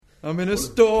I'm in a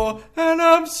store and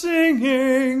I'm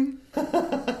singing.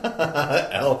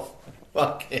 Elf.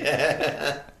 Fuck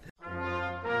yeah.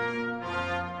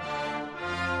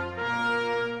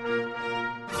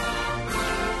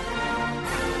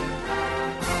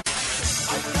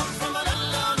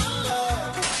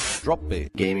 Drop Bear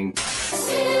Gaming.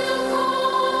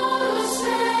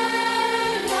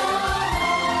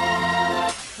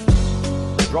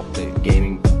 Drop Bear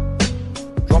Gaming.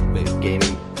 Drop Bear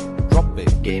Gaming. Drop Bear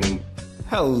Gaming.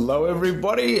 Hello,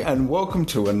 everybody, and welcome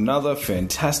to another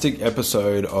fantastic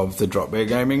episode of the Drop Bear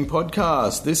Gaming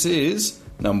podcast. This is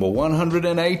number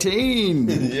 118.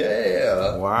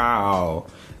 Yeah. Wow.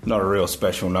 Not a real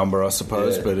special number, I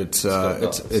suppose, Yeah. but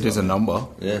it is a number.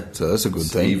 Yeah. So that's a good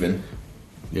thing. Even.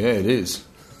 Yeah, it is.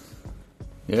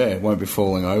 Yeah, it won't be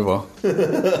falling over. I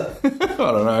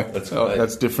don't know.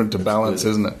 That's different to balance,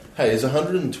 isn't it? Hey, is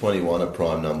 121 a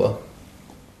prime number?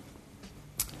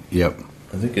 Yep.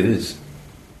 I think it is.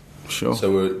 Sure.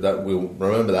 So we'll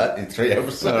remember that in 3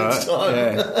 episodes' time.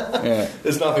 Yeah.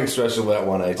 There's nothing special about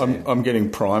 118. I'm getting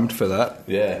primed for that.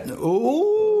 Yeah.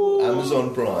 Ooh.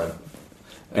 Amazon Prime.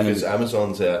 Because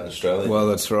Amazon's out in Australia. Well,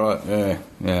 that's right.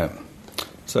 Yeah.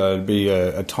 So it'd be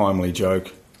a timely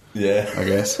joke, yeah. I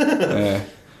guess. Yeah.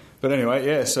 But anyway,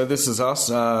 yeah, so this is us,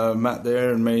 Matt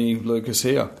there and me, Lucas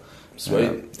here.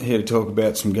 Sweet. Here to talk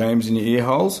about some games in your ear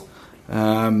holes.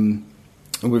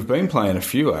 We've been playing a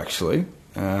few, actually.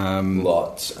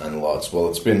 Lots and lots.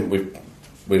 Well,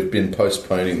 we've been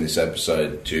postponing this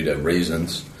episode due to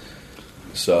reasons.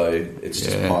 So it's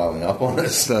just piling up on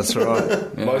us. That's right.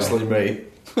 Yeah. Mostly me.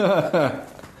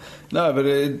 No, but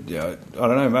I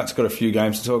don't know. Matt's got a few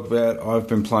games to talk about. I've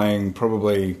been playing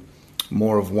probably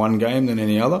more of one game than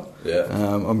any other. Yeah.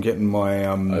 I'm getting my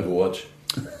Overwatch.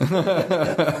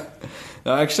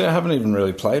 No, actually, I haven't even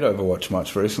really played Overwatch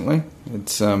much recently.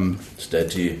 It's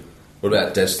dead to you. What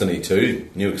about Destiny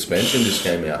 2? New expansion just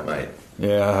came out, mate.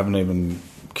 Yeah, I haven't even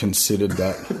considered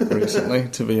that recently,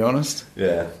 to be honest.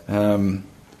 Yeah.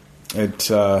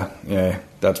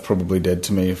 That's probably dead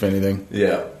to me, if anything.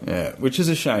 Yeah. Yeah, which is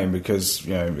a shame because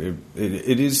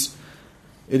it is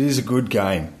a good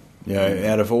game.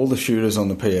 Out of all the shooters on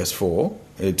the PS4,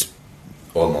 it's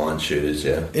online shooters.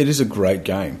 Yeah. It is a great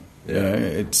game. Yeah.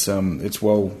 It's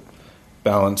well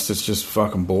balanced. It's just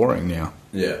fucking boring now.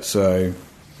 Yeah. So,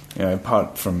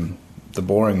 apart from the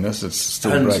boringness, it's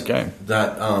still a great game.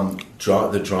 That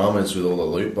the dramas with all the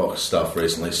loot box stuff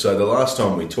recently. So the last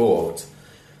time we talked,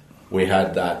 we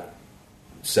had that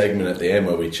segment at the end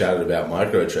where we chatted about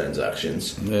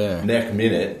microtransactions. Yeah. Next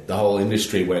minute, the whole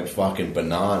industry went fucking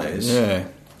bananas. Yeah.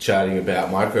 Chatting about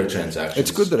microtransactions. It's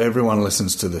good that everyone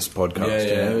listens to this podcast.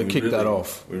 Yeah. Kick that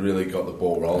off. We really got the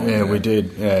ball rolling. Yeah, we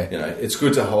did. Yeah. It's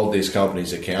good to hold these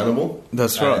companies accountable.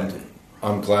 That's right. And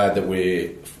I'm glad that we're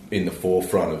in the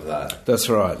forefront of that. That's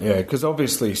right. Yeah, because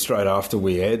obviously straight after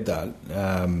we aired that,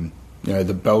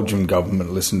 the Belgian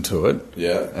government listened to it.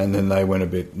 Yeah. And then they went a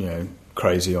bit,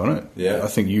 crazy on it. Yeah. I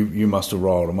think you must have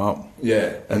riled them up.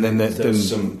 Yeah. And then there's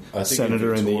some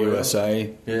senator in the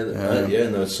USA. Yeah.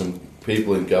 And there's some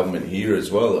people in government here as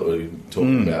well that were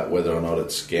talking about whether or not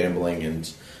it's gambling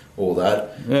and all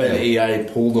that. Yeah. And EA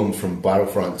pulled them from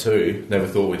Battlefront 2. Never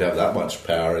thought we'd have that much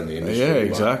power in the industry. Yeah,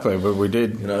 exactly. But we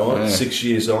did. You know what? Yeah. 6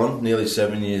 years on, nearly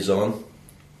 7 years on.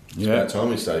 It's Yeah. about time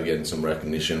we started getting some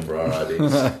recognition for our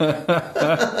ideas.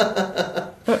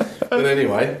 But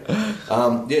anyway,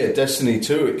 Destiny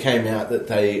 2, it came out that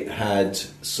they had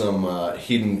some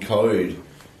hidden code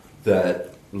that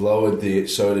lowered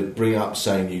so it'd bring up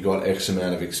saying you got X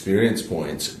amount of experience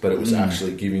points, but it was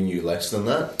actually giving you less than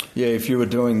that. Yeah, if you were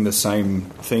doing the same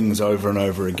things over and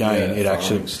over again, it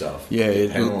actually stuff. Yeah,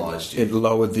 it penalised you. It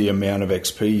lowered the amount of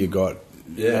XP you got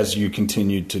as you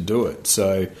continued to do it.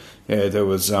 So there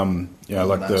was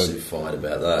massive fight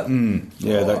about that.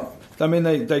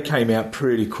 They came out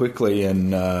pretty quickly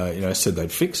and said they'd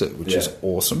fix it, which is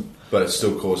awesome. But it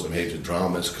still caused them heaps of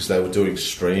dramas because they were doing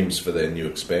streams for their new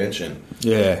expansion.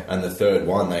 Yeah. And the third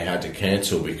one they had to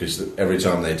cancel because every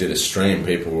time they did a stream,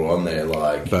 people were on there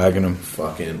like bagging them.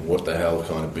 Fucking, what the hell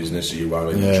kind of business are you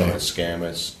running? You're trying to scam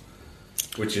us.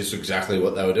 Which is exactly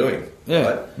what they were doing. Yeah.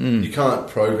 Right? You can't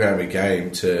program a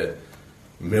game to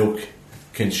milk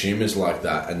consumers like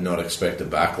that and not expect a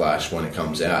backlash when it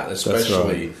comes out,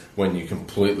 especially when you're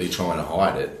completely trying to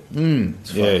hide it.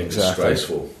 It's fucking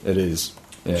disgraceful. It is.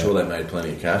 Yeah. I'm sure they made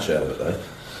plenty of cash out of it, though.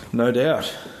 No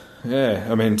doubt. Yeah,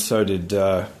 I mean, so did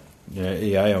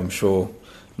EA, I'm sure.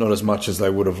 Not as much as they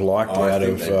would have liked I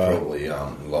think they probably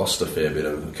lost a fair bit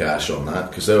of cash on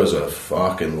that because there was a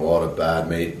fucking lot of bad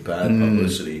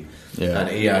publicity. Yeah.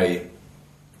 And EA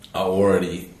are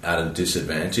already at a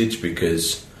disadvantage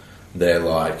because they're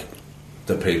like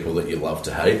the people that you love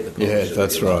to hate. The Yeah, publisher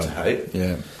that's that you love right. to hate.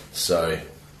 Yeah. So,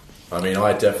 I mean,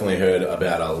 I definitely heard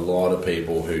about a lot of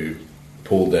people who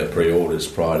pulled their pre-orders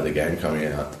prior to the game coming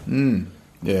out.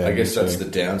 Yeah. I guess me that's too. the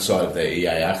downside of their EA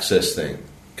Access thing,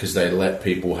 because they let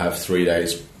people have 3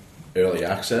 days early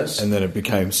access. And then it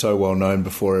became so well known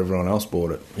before everyone else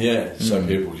bought it. Yeah, so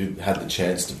people had the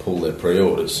chance to pull their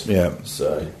pre-orders. Yeah.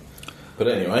 So, but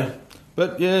anyway,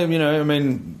 But yeah, I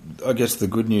mean, I guess the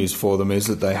good news for them is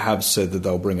that they have said that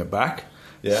they'll bring it back.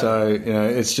 Yeah. So,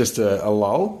 it's just a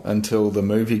lull until the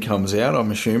movie comes out,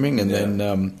 I'm assuming. And Yeah.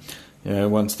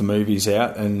 then, once the movie's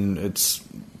out and it's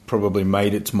probably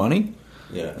made its money,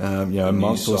 yeah, a The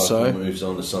month or news so. cycle moves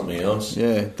on to something else.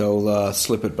 yeah, they'll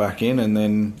slip it back in and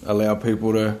then allow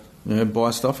people to,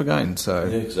 buy stuff again. So,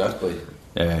 Yeah, exactly.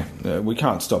 yeah, we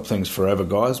can't stop things forever,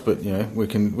 guys, but, we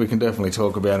can definitely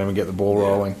talk about them and get the ball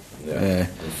rolling. Yeah, Yeah.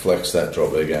 And flex that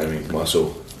drop their gaming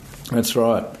muscle. That's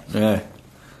right. Yeah.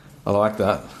 I like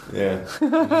that. Yeah,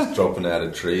 just dropping out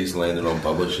of trees, landing on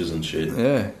publishers and shit.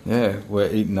 Yeah. We're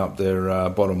eating up their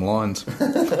bottom lines.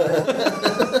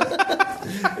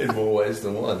 In more ways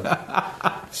than one.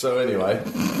 So anyway,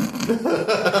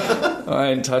 I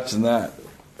ain't touching that.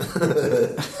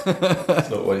 that's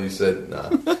not what you said. Nah.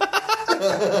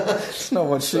 It's not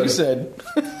what she said.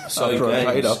 So After I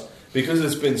paid her. because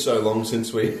it's been so long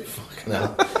since we fucking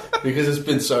hell, because it's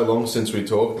been so long since we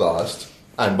talked last,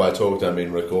 and by talked I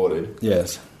mean recorded.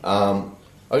 Yes.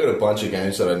 I got a bunch of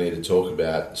games that I need to talk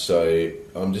about, so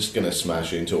I'm just going to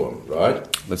smash into them, right?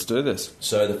 Let's do this.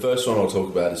 So the first one I'll talk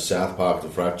about is South Park: The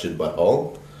Fractured But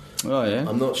Whole. Oh, yeah.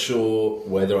 I'm not sure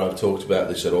whether I've talked about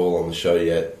this at all on the show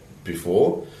yet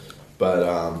before, but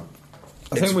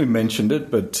I think we mentioned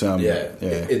it, but yeah,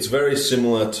 it's very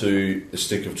similar to The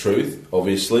Stick of Truth,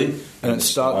 obviously. And it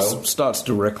style. starts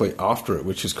directly after it,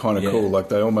 which is kind of Yeah. cool. Like,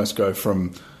 they almost go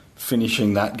from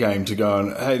finishing that game to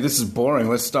going, hey, this is boring,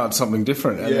 let's start something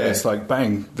different. And then Yeah. it's like,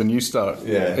 bang, the new start.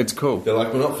 Yeah, It's cool. They're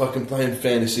like, we're not fucking playing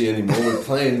fantasy anymore. We're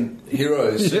playing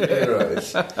heroes,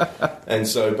 superheroes. And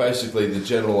so basically, the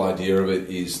general idea of it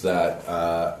is that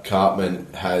Cartman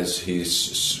has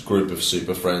his group of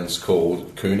super friends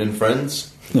called Coon and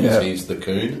Friends. Yeah. He's the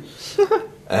Coon.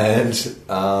 And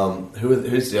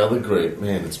who's the other group?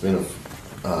 Man, it's been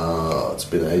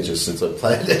ages since I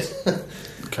played it.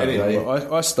 Anyway.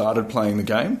 I started playing the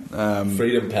game.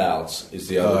 Freedom Pals is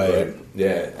the other Oh, yeah. group.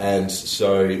 Yeah, and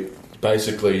so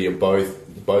basically both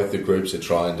the groups are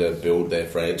trying to build their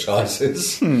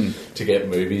franchises to get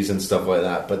movies and stuff like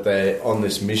that, but they're on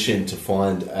this mission to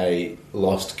find a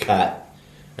lost cat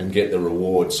and get the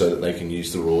reward so that they can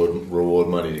use the reward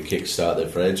money to kickstart their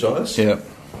franchise. Yeah.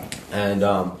 And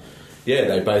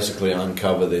they basically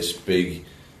uncover this big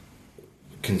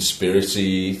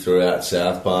conspiracy throughout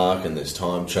South Park, and there's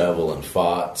time travel and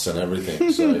farts and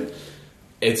everything. So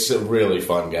it's a really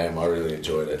fun game. I really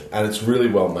enjoyed it, and it's really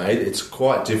well made. It's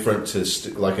quite different to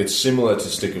it's similar to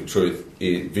Stick of Truth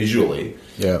visually,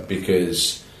 Yeah.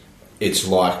 because it's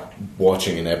like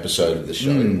watching an episode of the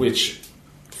show. Which,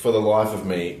 for the life of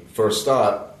me, for a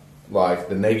start, like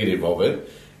the negative of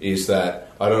it is that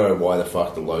I don't know why the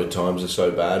fuck the load times are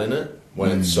so bad in it when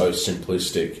it's so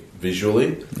simplistic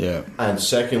visually. Yeah. And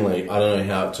secondly, I don't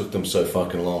know how it took them so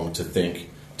fucking long to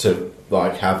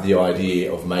have the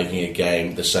idea of making a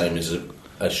game the same as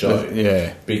a show.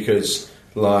 Yeah. Because,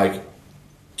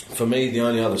 for me, the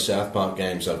only other South Park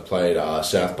games I've played are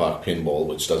South Park Pinball,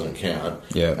 which doesn't count.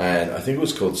 Yeah. And I think it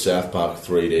was called South Park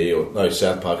 3D,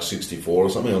 South Park 64 or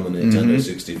something on the Nintendo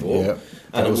 64. Yeah.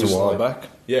 And That it was a while back.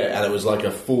 Yeah, and it was like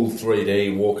a full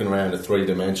 3D walking around a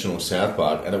three-dimensional South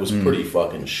Park, and it was pretty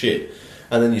fucking shit.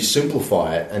 And then you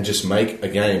simplify it and just make a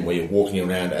game where you're walking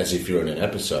around as if you're in an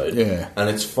episode. Yeah. And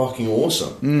it's fucking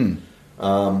awesome.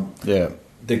 Yeah.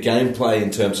 The gameplay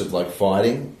in terms of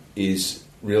fighting is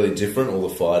really different. All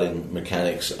the fighting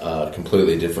mechanics are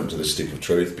completely different to the Stick of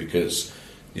Truth because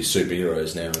you're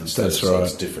superheroes now instead. That's so right.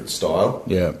 it's a different style.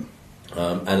 Yeah.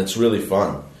 And it's really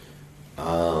fun.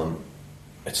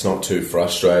 It's not too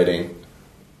frustrating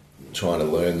trying to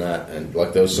learn that, and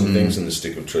there was some things in the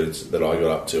Stick of Truth that I got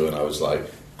up to and I was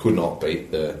could not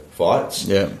beat the fights.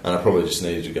 Yeah. And I probably just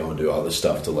needed to go and do other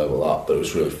stuff to level up, but it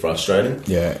was really frustrating.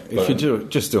 Yeah. But- If you're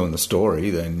just doing the story,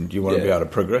 then you want to be Yeah. able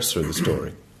to progress through the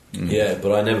story. Yeah,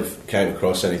 but I never came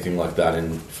across anything like that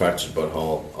in Fractured But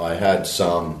Whole. I had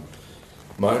some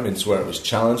moments where it was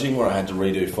challenging, where I had to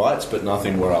redo fights, but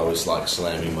nothing where I was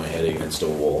slamming my head against a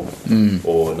wall,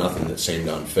 or nothing that seemed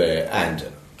unfair. And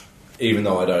even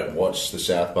though I don't watch the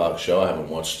South Park show, I haven't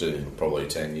watched it in probably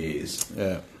 10 years,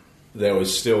 Yeah. there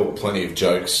was still plenty of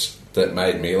jokes that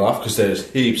made me laugh, because there's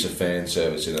heaps of fan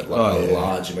service in it, Oh, a yeah.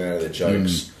 large amount of the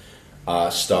jokes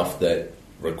are stuff that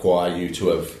require you to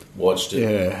have watched it.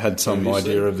 Yeah, had some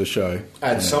previously. idea of the show.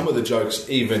 And some of the jokes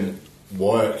even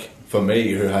work for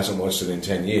me, who hasn't watched it in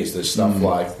 10 years. There's stuff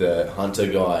like the Hunter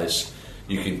guys,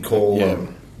 you can call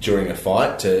them during a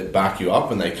fight to back you up,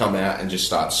 and they come out and just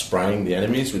start spraying the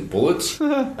enemies with bullets.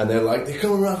 And they're like, they're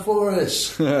coming right for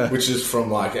us. Which is from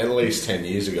like at least 10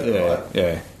 years ago, right?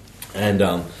 Yeah.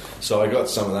 And so I got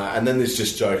some of that. And then there's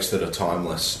just jokes that are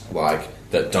timeless, like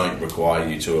that don't require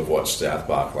you to have watched South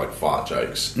Park, like fart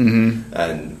jokes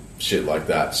and shit like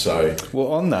that. So,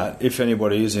 Well, on that, if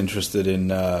anybody is interested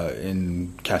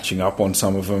in catching up on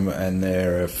some of them and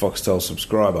they're a Foxtel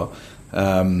subscriber,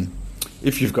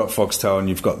 if you've got Foxtel and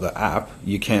you've got the app,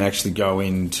 you can actually go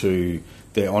into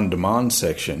their on-demand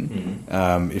section.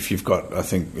 If you've got, I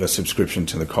think, a subscription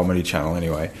to the Comedy Channel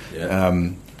anyway.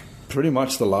 Pretty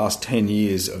much the last 10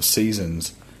 years of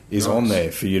seasons is on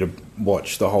there for you to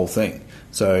watch the whole thing.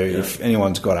 So if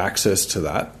anyone's got access to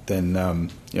that,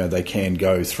 then they can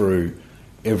go through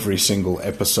every single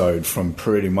episode from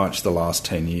pretty much the last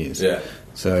 10 years. Yeah.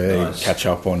 So Nice. catch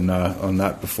up on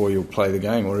that before you play the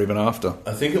game or even after.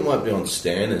 I think it might be on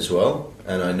Stan as well.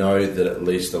 And I know that at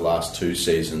least the last 2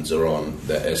 seasons are on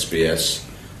the SBS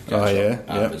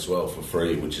app as well for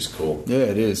free, which is cool. Yeah,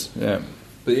 it is. Yeah.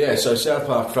 But yeah, so South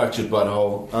Park Fractured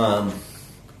Butthole.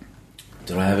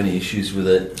 Did I have any issues with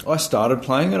it? I started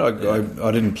playing it.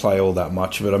 I didn't play all that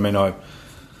much of it. I mean, I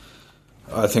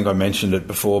think I mentioned it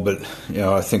before, but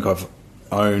I think I've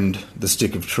owned the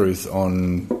Stick of Truth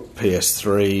on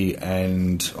PS3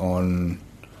 and on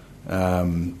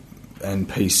and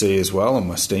PC as well on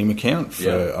my Steam account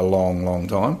for a long, long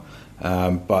time.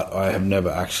 But I have never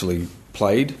actually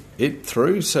played it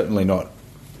through. Certainly not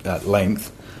at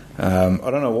length. I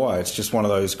don't know why. It's just one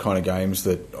of those kind of games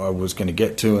that I was going to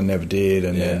get to and never did,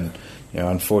 and then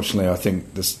unfortunately, I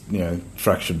think this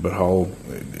Fractured But Whole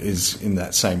is in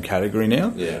that same category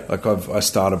now. Yeah. Like I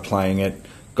started playing it,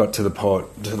 got to the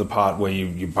part where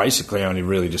you're basically only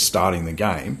really just starting the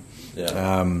game.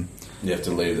 Yeah. You have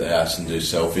to leave the house and do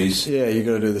selfies. Yeah, you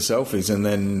got to do the selfies, and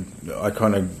then I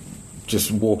kind of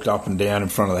just walked up and down in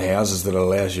front of the houses that it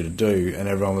allows you to do, and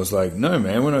everyone was like, "No,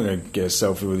 man, we're not going to get a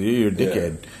selfie with you. You're a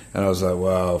dickhead." And I was like,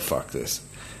 "Well, fuck this."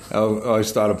 I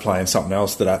started playing something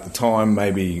else that at the time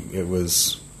maybe it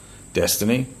was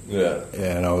Destiny. Yeah.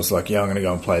 And I was like, "Yeah, I'm going to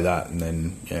go and play that," and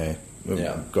then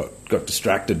got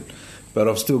distracted. But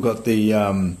I've still got the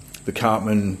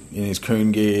Cartman in his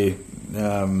coon gear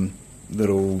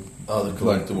little. Oh, the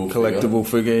collectible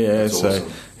figure, yeah. That's so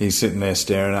awesome. He's sitting there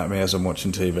staring at me as I'm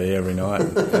watching TV every night.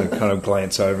 And I kind of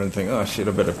glance over and think, oh shit,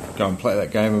 I better go and play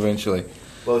that game eventually.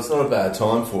 Well, it's not a bad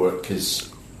time for it because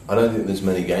I don't think there's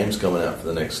many games coming out for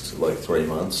the next 3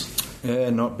 months. Yeah,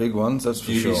 not big ones, that's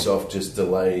for sure. Ubisoft just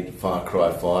delayed Far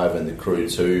Cry 5 and The Crew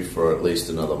 2 for at least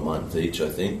another month each, I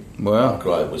think. Wow. Far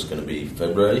Cry was going to be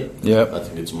February. Yep. I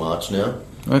think it's March now.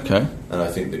 Okay. And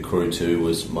I think The Crew 2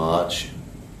 was March.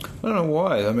 I don't know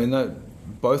why. I mean,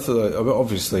 both of those,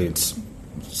 obviously it's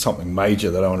something major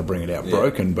that I want to bring it out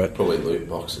broken, but Probably loot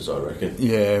boxes, I reckon.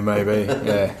 yeah, maybe,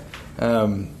 yeah.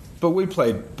 But we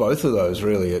played both of those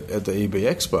really at the EB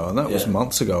Expo, and that was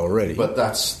months ago already. But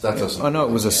that doesn't... I know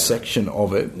it was a section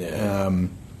of it,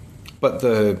 but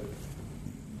the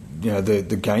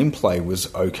gameplay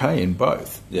was okay in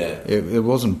both. Yeah. It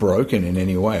wasn't broken in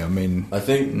any way. I mean, I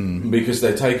think because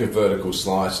they take a vertical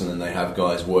slice and then they have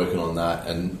guys working on that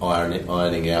and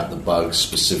ironing out the bugs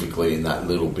specifically in that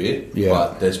little bit. Yeah.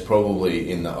 But there's probably,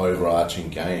 in the overarching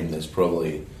game, they've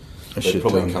probably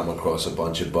come across a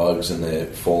bunch of bugs and they're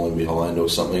falling behind or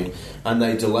something. And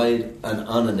they delayed an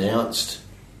unannounced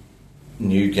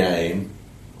new game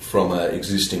from an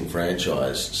existing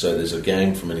franchise. So there's a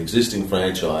game from an existing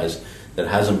franchise that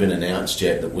hasn't been announced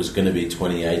yet that was going to be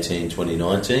 2018,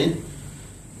 2019.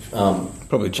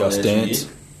 probably Just Dance.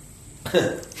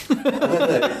 and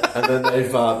then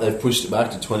they've pushed it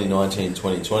back to 2019,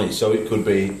 2020. So it could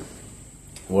be,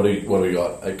 what do we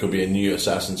got? It could be a new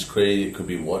Assassin's Creed. It could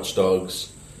be Watch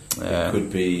Dogs. It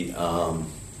could be,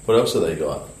 what else have they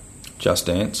got? Just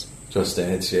Dance. Just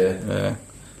Dance, yeah. Yeah.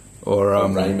 Or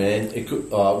Rayman. It could.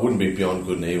 It wouldn't be Beyond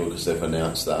Good and Evil because they've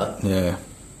announced that. Yeah.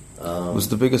 Was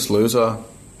The Biggest Loser?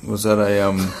 Was that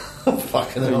a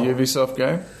Fucking a hell. Ubisoft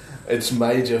game? It's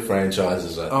major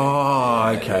franchises, I think. Oh,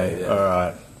 okay. Yeah. All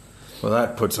right. Well,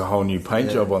 that puts a whole new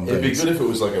paint job on It'd be things. good if it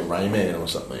was like a Rayman or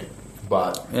something.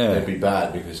 But it'd be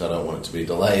bad because I don't want it to be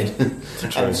delayed.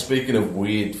 And speaking of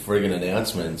weird friggin'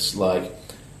 announcements, like,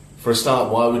 for a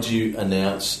start, why would you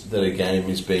announce that a game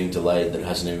is being delayed that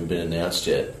hasn't even been announced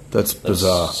yet? That's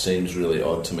bizarre. That seems really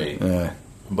odd to me. Yeah.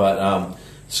 But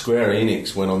Square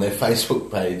Enix went on their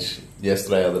Facebook page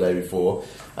yesterday or the day before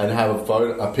and have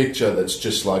a picture that's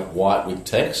just like white with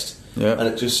text, Yeah. and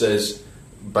it just says,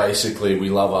 basically, we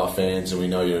love our fans and we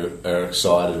know you are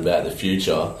excited about the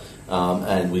future,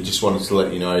 and we just wanted to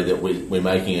let you know that we're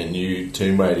making a new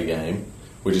Tomb Raider game.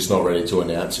 We're just not ready to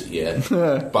announce it yet.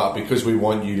 But because we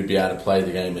want you to be able to play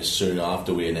the game as soon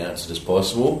after we announce it as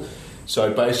possible.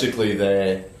 So basically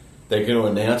they're going to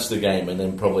announce the game and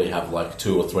then probably have like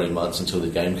 2 or 3 months until the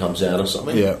game comes out or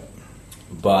something. Yeah.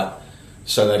 But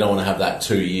so they don't want to have that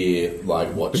 2-year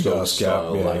like Watch Dogs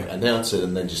style, yeah. like announce it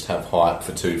and then just have hype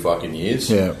for 2 fucking years.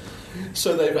 Yeah.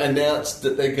 So they've announced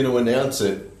that they're going to announce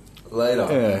it later.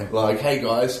 Yeah. Like, hey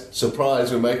guys,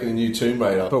 surprise, we're making a new Tomb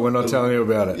Raider. But we're not telling you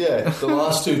about it. Yeah, the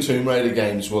last 2 Tomb Raider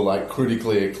games were like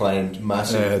critically acclaimed,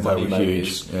 massive money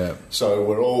makers. Huge. Yeah. So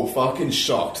we're all fucking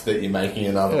shocked that you're making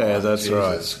another one. Yeah, that's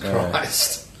Jesus right.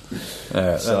 Christ.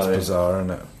 Yeah, that's bizarre,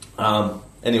 isn't it?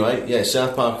 Anyway, yeah,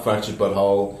 South Park Fractured But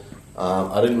Whole.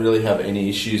 I didn't really have any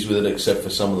issues with it except for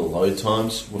some of the load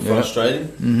times were frustrating.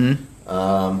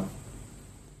 Mm-hmm.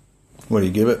 What do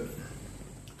you give it?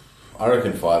 I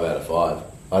reckon 5 out of 5.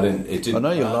 I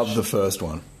know you loved the first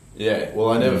one. Yeah, well,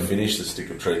 I never finished the Stick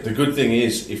of Truth. The good thing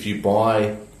is, if you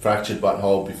buy Fractured But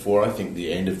Whole before, I think,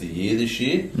 the end of the year this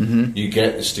year, you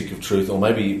get the Stick of Truth, or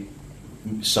maybe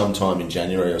sometime in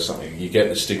January or something, you get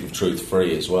the Stick of Truth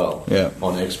free as well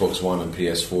on Xbox One and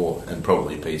PS4, and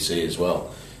probably PC as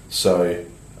well. So,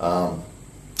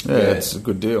 it's a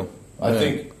good deal. I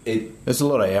think there's a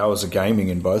lot of hours of gaming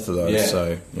in both of those. Yeah,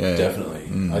 so definitely.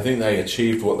 I think they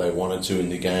achieved what they wanted to in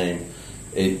the game.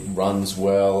 It runs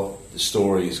well. The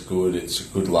story is good. It's a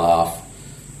good laugh,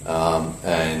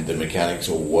 and the mechanics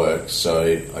all work. So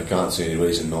I can't see any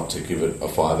reason not to give it a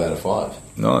 5 out of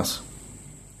 5. Nice.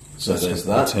 So there's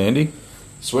that. That's handy.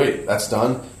 Sweet. That's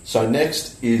done. So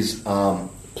next is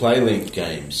PlayLink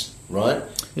games, right?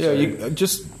 Yeah. So, you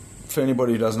just. For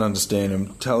anybody who doesn't understand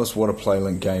them, tell us what a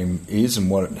PlayLink game is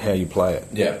and how you play it.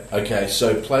 Yeah, okay.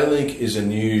 So PlayLink is a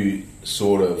new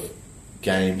sort of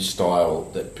game style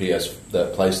that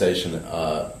PlayStation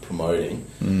are promoting,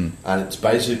 and it's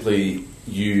basically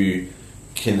you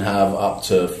can have up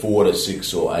to 4 to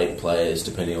 6 or 8 players,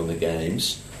 depending on the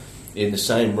games, in the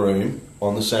same room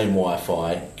on the same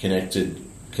Wi-Fi,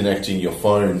 connecting your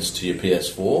phones to your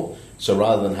PS4. So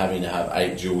rather than having to have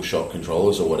 8 DualShock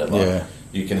controllers or whatever,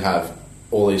 you can have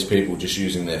all these people just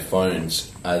using their phones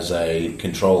as a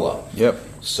controller. Yep.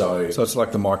 So it's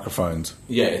like the microphones.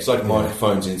 Yeah, it's like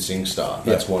microphones in SingStar.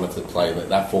 That's one of the PlayLink.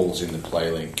 That falls in the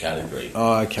PlayLink category.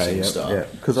 Oh, okay. SingStar. Yeah.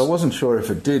 Because I wasn't sure if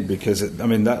it did, because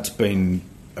that's been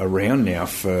around now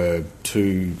for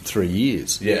 2-3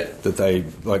 years. Yeah. That they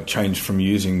changed from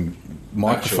using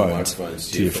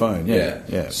microphones to your phone.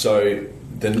 Yeah. So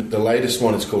the latest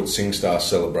one is called SingStar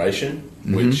Celebration,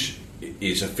 which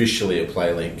is officially a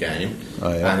PlayLink game,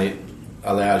 and it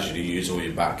allows you to use all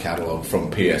your back catalogue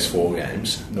from PS4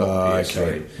 games, not PS3.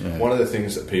 Okay. Yeah. One of the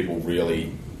things that people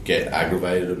really get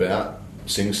aggravated about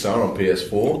SingStar on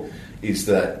PS4 is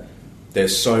that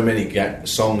there's so many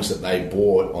songs that they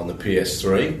bought on the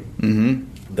PS3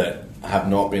 that have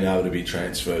not been able to be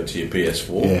transferred to your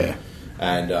PS4. Yeah.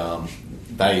 And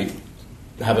they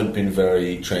haven't been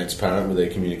very transparent with their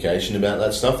communication about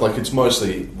that stuff. Like, it's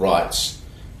mostly rights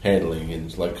handling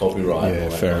and copyright and all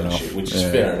that fair kind enough. of shit, which is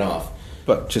fair enough.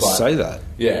 But say that.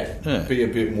 Yeah, be a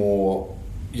bit more,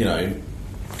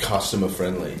 customer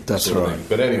friendly. That's sort of right. thing.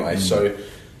 But anyway, so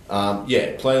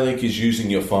PlayLink is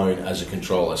using your phone as a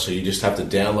controller, so you just have to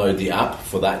download the app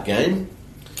for that game.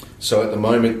 So at the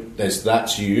moment, there's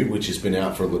That's You, which has been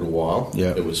out for a little while.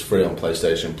 Yeah. It was free on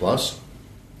PlayStation Plus,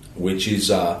 which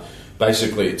is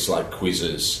basically it's like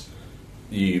quizzes.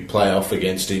 You play off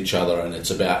against each other, and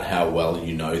it's about how well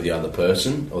you know the other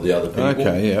person or the other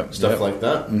people. Stuff like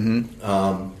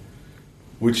that.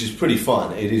 Which is pretty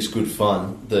fun. It is good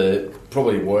fun. The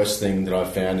probably worst thing that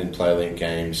I've found in PlayLink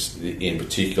games, in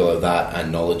particular, that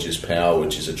and Knowledge is Power,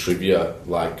 which is a trivia,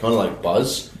 kind of like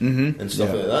Buzz and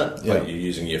stuff like that. Like you're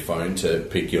using your phone to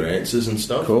pick your answers and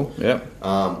stuff. Cool, yeah.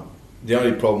 The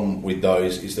only problem with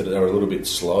those is that they're a little bit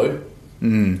slow.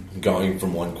 Going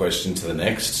from one question to the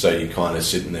next, so you're kind of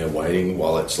sitting there waiting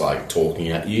while it's talking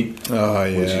at you, which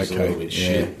is a little bit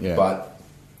shit. Yeah. But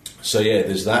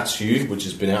there's That's You, which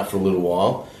has been out for a little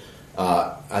while,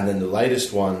 and then the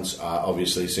latest ones are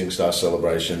obviously SingStar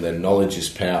Celebration, then Knowledge is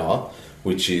Power,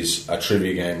 which is a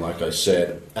trivia game, like I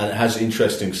said, and it has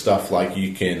interesting stuff like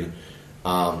you can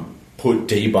put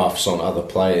debuffs on other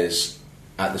players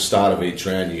at the start of each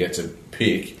round. You get to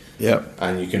pick. Yep.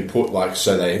 And you can put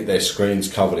their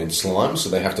screen's covered in slime, so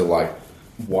they have to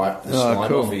wipe the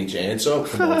slime off each answer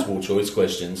for multiple choice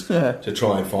questions to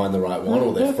try and find the right one,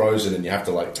 or they're frozen and you have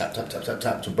to like tap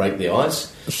to break the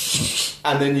ice.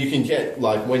 And then you can get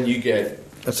like when you get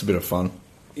that's a bit of fun.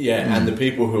 Yeah, and the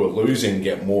people who are losing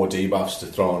get more debuffs to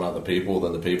throw on other people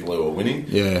than the people who are winning.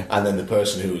 Yeah. And then the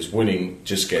person who is winning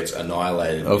just gets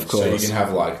annihilated. Of course. So you can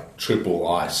have like triple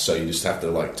ice, so you just have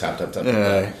to like tap.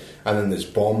 Yeah. And then there's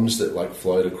bombs that like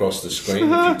float across the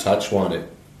screen. If you touch one, it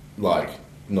like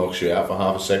knocks you out for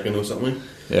half a second or something.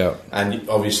 Yeah. And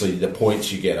obviously the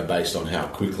points you get are based on how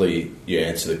quickly you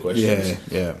answer the questions.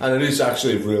 Yeah. And it is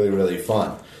actually really, really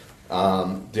fun.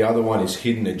 The other one is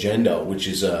Hidden Agenda, which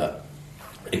is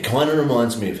it kind of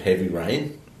reminds me of Heavy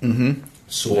Rain,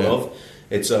 sort of.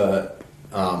 It's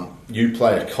you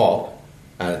play a cop,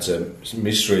 and it's a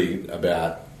mystery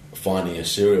about finding a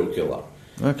serial killer.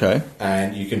 Okay.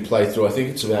 And you can play through, I think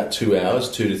it's about 2 hours,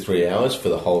 2 to 3 hours for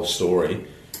the whole story,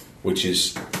 which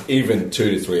is, even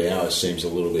 2 to 3 hours seems a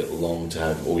little bit long to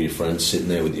have all your friends sitting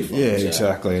there with your phones Yeah, out.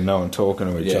 exactly. No one talking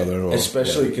to each other. Or,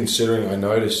 especially considering I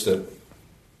noticed that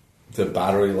the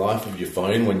battery life of your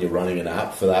phone when you're running an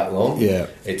app for that long,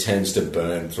 it tends to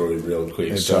burn through real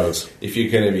quick. So if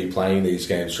you're going to be playing these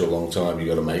games for a long time, you've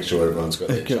got to make sure everyone's got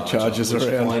their chargers which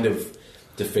around. Kind of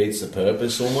defeats the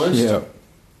purpose almost. Yeah.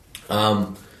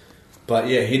 But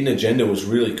yeah, Hidden Agenda was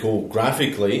really cool.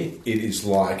 Graphically, it is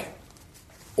like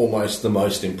almost the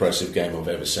most impressive game I've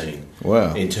ever seen.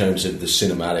 Wow. In terms of the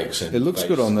cinematics. And it looks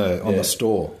good on the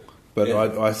store. But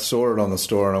I saw it on the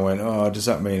store and I went, oh, does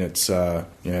that mean it's,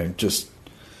 just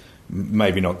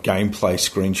maybe not gameplay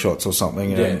screenshots or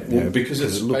something? Because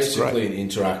it's basically an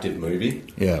interactive movie.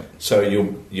 Yeah. So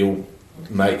you'll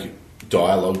make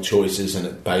dialogue choices and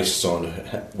it's based on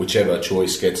whichever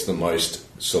choice gets the most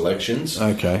selections.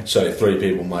 Okay. So 3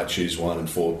 people might choose one and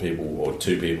 4 people or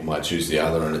 2 people might choose the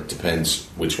other, and it depends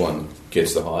which one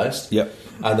gets the highest. Yep.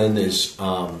 And then there's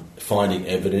finding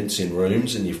evidence in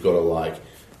rooms, and you've got to like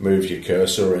move your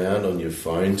cursor around on your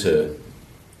phone to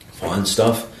find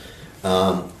stuff.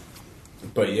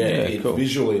 But it cool.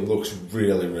 Visually looks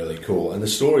really, really cool. And the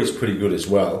story's pretty good as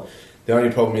well. The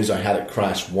only problem is I had it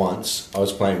crash once. I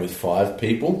was playing with 5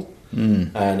 people,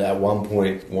 and at one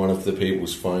point one of the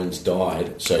people's phones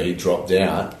died, so he dropped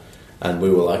out, and we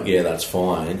were like, yeah, that's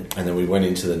fine. And then we went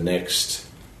into the next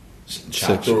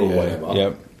chapter or whatever.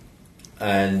 Yep.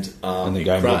 And the it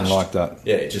game crashed. didn't like that.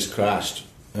 Yeah, it just crashed.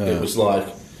 It was like,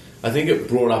 I think it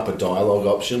brought up a dialogue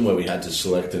option where we had to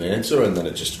select an answer, and then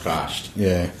it just crashed.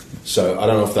 Yeah. So I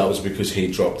don't know if that was because he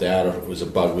dropped out or if it was a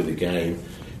bug with the game.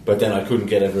 But then I couldn't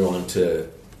get everyone to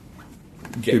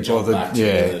get jumped back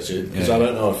together. Because I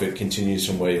don't know if it continues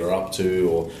from where you're up to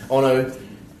or... Oh no,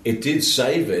 it did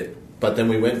save it, but then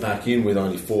we went back in with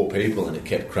only 4 people and it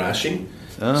kept crashing.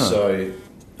 So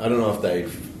I don't know if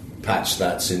they've patched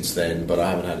that since then, but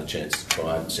I haven't had a chance to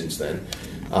try it since then.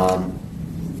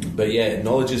 But yeah,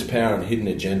 Knowledge is Power and Hidden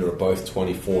Agenda are both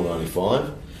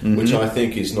 $24.95, which I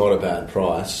think is not a bad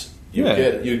price.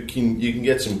 You can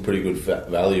get some pretty good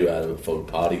value out of it for a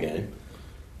party game.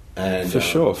 And for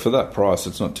sure, for that price,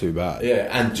 it's not too bad. Yeah,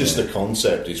 and just the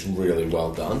concept is really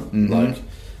well done. Like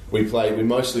we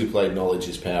mostly played Knowledge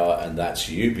is Power and That's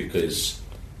You because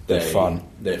they're fun.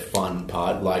 They're fun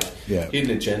part. Like Yeah.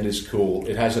 Hidden Agenda is cool.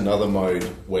 It has another mode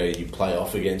where you play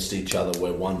off against each other,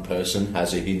 where one person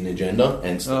has a hidden agenda,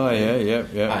 and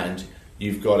and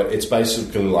you've got to, it's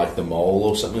basically like the Mole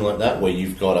or something like that, where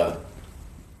you've got to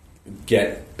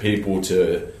get people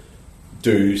to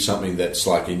do something that's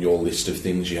like in your list of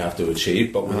things you have to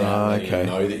achieve, but without letting you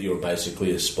know that you're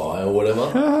basically a spy or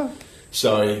whatever.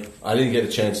 So I didn't get a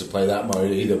chance to play that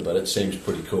mode either, but it seems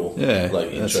pretty cool. Yeah, like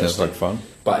that interesting. sounds like fun.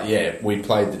 But yeah, we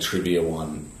played the trivia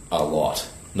one a lot.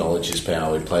 Knowledge is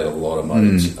Power. We played a lot of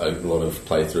modes, a lot of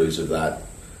playthroughs of that.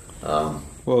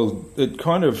 Well, it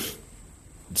kind of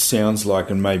sounds like,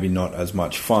 and maybe not as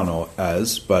much fun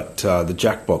but the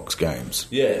Jackbox games.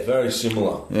 Yeah, very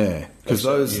similar. Yeah, because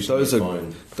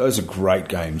those are great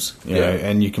games, you know,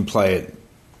 and you can play it.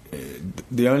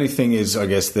 The only thing is, I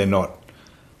guess they're not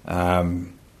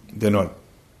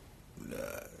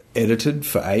edited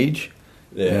for age.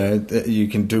 Yeah, you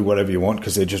can do whatever you want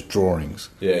because they're just drawings.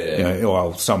 Yeah. You know,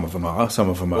 well, some of them are.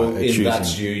 Well, in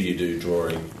That's You do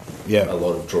drawing. Yeah, a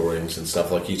lot of drawings and stuff.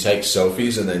 Like you take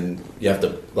selfies and then you have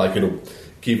to, like, it'll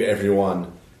give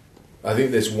everyone. I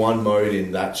think there's one mode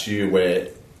in That's You where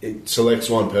it selects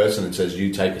one person and says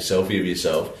you take a selfie of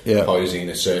yourself posing in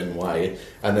a certain way,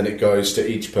 and then it goes to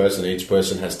each person. Each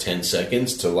person has 10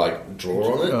 seconds to like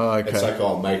draw on it. Oh, okay. It's like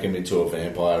I'll make him into a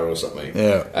vampire or something.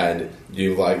 Yeah, and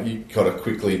you got to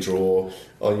quickly draw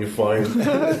on your phone.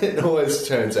 It always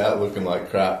turns out looking like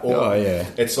crap. Or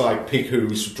it's like pick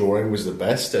whose drawing was the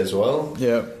best as well.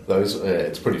 Yeah. Those,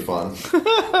 it's pretty fun.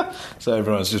 So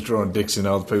everyone's just drawing dicks in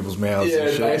other people's mouths Yeah,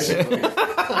 and shit. basically.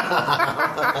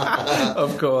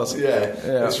 Of course.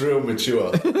 Yeah, it's real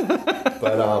mature.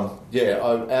 But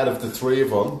out of the three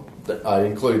of them, I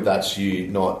include That's You,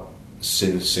 not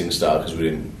SingStar, because we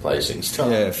didn't play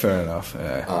SingStar. Yeah, fair enough.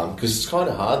 Yeah. Because it's kind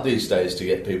of hard these days to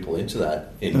get people into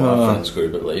that, in my friends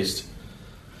group at least.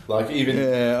 Like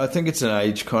even I think it's an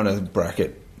age kind of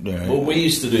bracket. You know. Well, we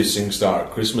used to do SingStar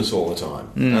at Christmas all the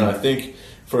time, and I think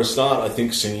for a start, I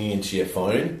think singing into your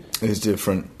phone is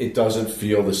different. It doesn't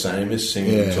feel the same as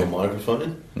singing into a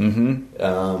microphone.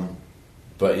 Mm-hmm.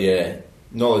 But yeah,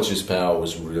 Knowledge is Power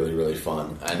was really, really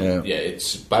fun, and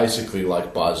it's basically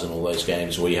like Buzz and all those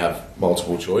games where you have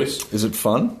multiple choice. Is it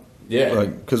fun? Yeah,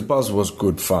 because Buzz was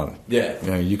good fun. Yeah,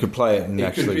 you know, you could play it and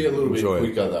actually could be a little bit enjoy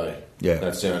quicker though. Yeah,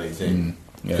 that's the only thing.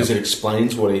 Because it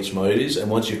explains what each mode is,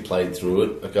 and once you've played through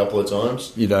it a couple of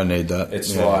times, you don't need that.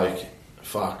 It's like,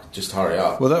 fuck, just hurry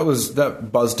up. Well,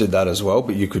 that Buzz did that as well,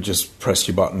 but you could just press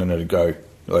your button and it'd go,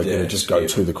 it'd just go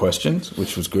to the questions,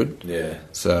 which was good. Yeah.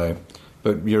 So,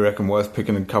 but you reckon worth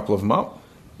picking a couple of them up?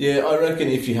 Yeah, I reckon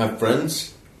if you have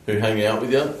friends who hang out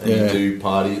with you and you do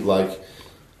party, like,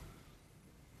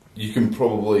 you can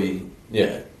probably,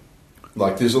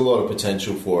 there's a lot of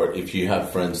potential for it if you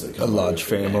have friends that come a large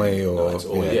family or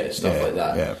stuff like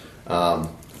that.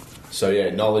 Yeah.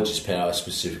 Knowledge is Power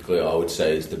specifically, I would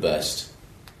say, is the best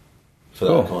for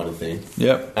that kind of thing.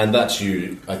 Yep. And That's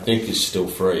You, I think, is still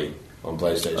free on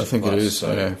PlayStation. I think Plus, it is.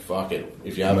 So fuck it.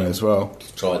 If you haven't as well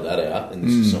tried that out and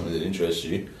this is something that interests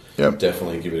you,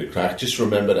 definitely give it a crack. Just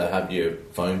remember to have your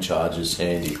phone chargers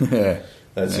handy.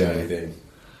 That's the only thing.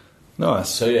 Nice.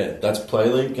 So that's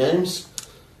PlayLink games.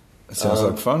 That sounds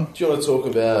like fun. Do you want to talk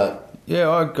about? Yeah,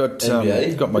 I got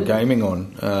NBA? Got my gaming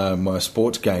on, my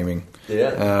sports gaming.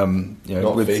 Yeah.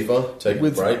 Not with FIFA. Take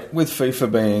a break. With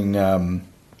FIFA being, I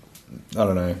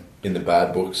don't know, in the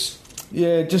bad books.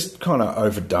 Yeah, just kind of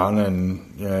overdone,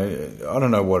 and I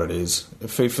don't know what it is.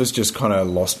 FIFA's just kind of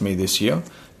lost me this year.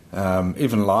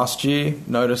 Even last year,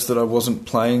 noticed that I wasn't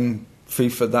playing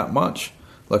FIFA that much.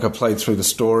 Like I played through the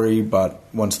story, but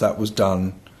once that was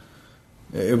done,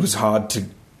 it was hard to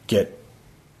get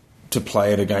to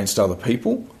play it against other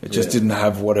people. It just didn't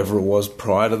have whatever it was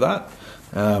prior to that.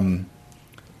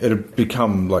 It had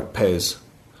become like PES.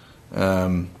 I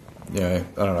don't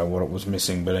know what it was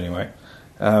missing, but anyway.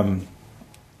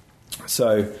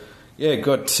 So,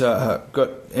 got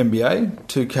NBA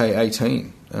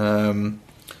 2K18,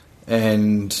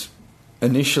 and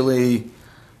initially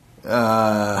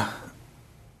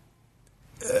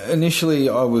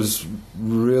I was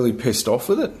really pissed off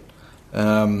with it.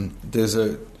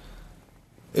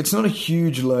 It's not a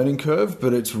huge learning curve,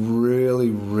 but it's really,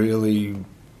 really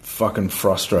fucking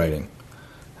frustrating.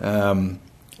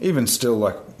 Even still,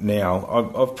 like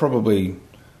now, I've probably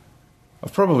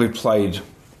played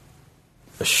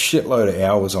a shitload of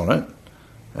hours on it,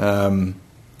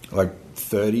 like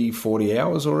 30, 40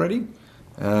 hours already.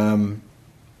 And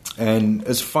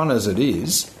as fun as it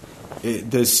is,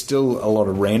 there's still a lot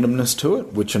of randomness to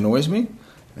it, which annoys me.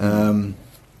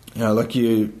 Like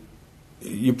you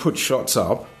put shots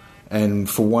up, and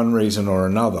for one reason or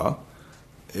another,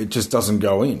 it just doesn't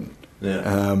go in.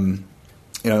 Yeah.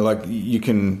 Like you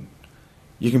can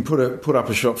put up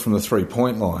a shot from the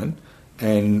 3-point line,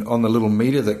 and on the little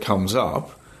meter that comes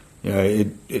up, it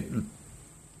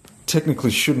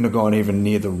technically shouldn't have gone even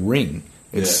near the ring.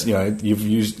 It's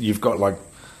you've got like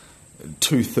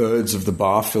 2/3 of the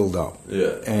bar filled up,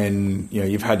 and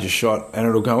you've had your shot, and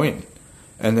it'll go in.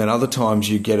 And then other times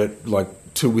you get it like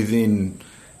to within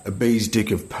a bee's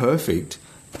dick of perfect,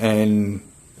 and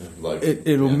like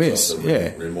it'll miss,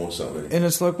 rim or something. And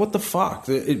it's like, what the fuck?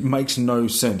 It makes no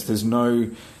sense. There's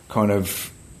no kind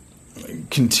of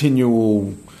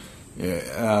continual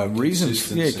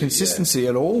consistency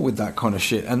at all with that kind of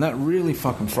shit, and that really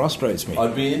fucking frustrates me.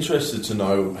 I'd be interested to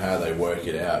know how they work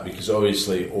it out, because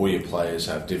obviously all your players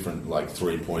have different like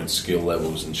 3-point skill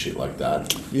levels and shit like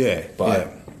that.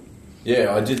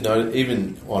 I did know,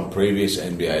 even on previous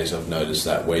NBAs, I've noticed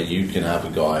that where you can have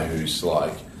a guy who's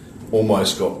like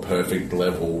almost got perfect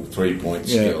level 3-point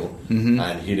skill and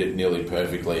hit it nearly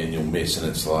perfectly, and you'll miss, and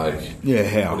it's like,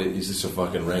 how? Is this a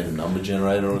fucking random number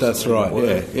generator or That's something?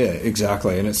 Right,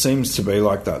 exactly. And it seems to be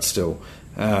like that still.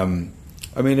 There's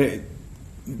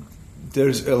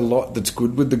a lot that's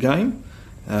good with the game.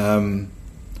 I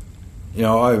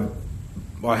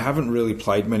haven't really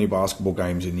played many basketball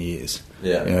games in years.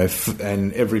 Yeah.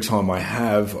 And every time I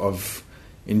have, I've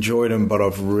enjoyed them, but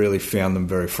I've really found them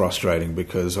very frustrating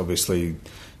because obviously,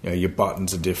 your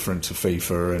buttons are different to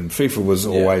FIFA, and FIFA was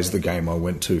always the game I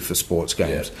went to for sports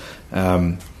games.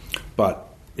 Yeah. But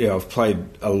I've played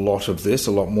a lot of this,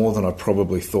 a lot more than I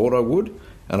probably thought I would,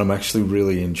 and I'm actually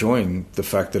really enjoying the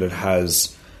fact that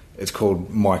it's called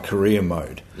My Career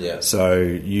Mode. Yeah. So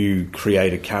you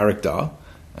create a character,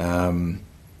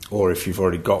 or if you've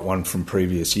already got one from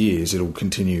previous years, it'll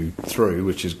continue through,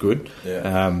 which is good.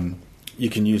 Yeah. You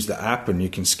can use the app and you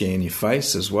can scan your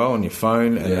face as well on your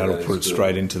phone, and that'll put it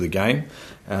straight into the game.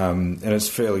 And it's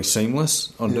fairly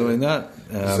seamless on doing that.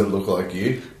 Does it look like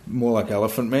you? More like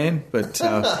Elephant Man, but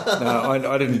no,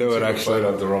 I didn't do it actually.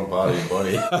 Of the wrong part of your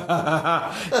body.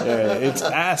 Yeah, it's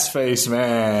Ass Face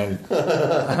Man.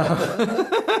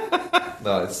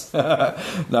 Nice.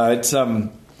 No, it's I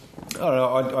don't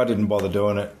know. I didn't bother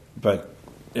doing it, but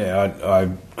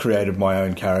I created my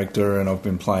own character, and I've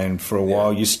been playing for a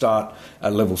while. You start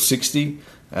at level 60,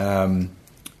 and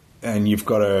you've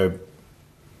got to,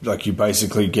 you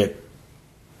basically get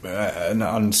an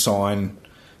unsigned.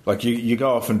 You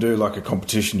go off and do a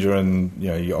competition during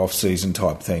your off season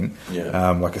type thing,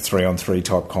 like a 3-on-3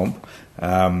 type comp,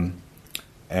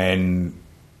 and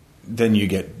then you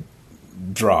get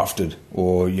drafted,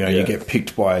 or you get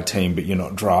picked by a team, but you're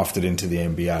not drafted into the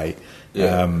NBA.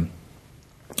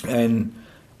 And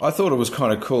I thought it was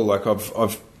kind of cool.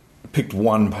 I've picked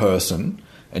one person,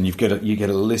 and you get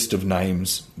a list of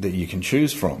names that you can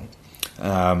choose from.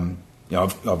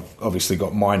 I've obviously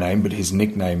got my name, but his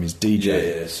nickname is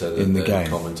DJ. So in the game,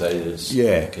 commentators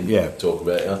can talk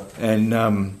about you. And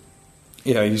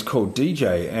he's called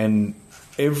DJ, and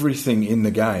everything in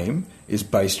the game is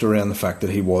based around the fact that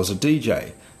he was a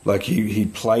DJ. He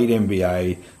played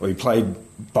NBA, or he played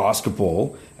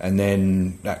basketball, and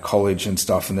then at college and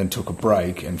stuff, and then took a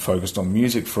break and focused on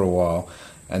music for a while.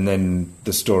 And then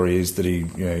the story is that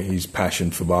his passion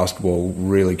for basketball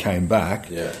really came back,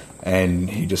 and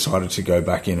he decided to go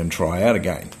back in and try out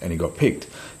again, and he got picked.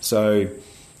 So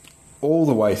all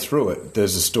the way through it,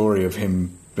 there's a story of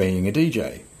him being a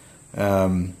DJ,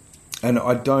 and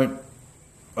I don't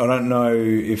know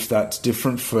if that's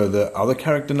different for the other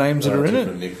character names that are in it.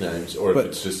 Different nicknames, or if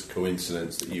it's just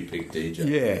coincidence that you picked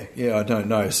DJ. Yeah, I don't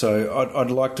know. So I'd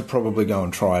like to probably go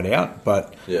and try it out,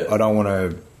 but I don't want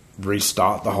to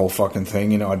restart the whole fucking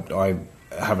thing. I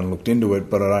haven't looked into it,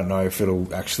 but I don't know if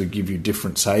it'll actually give you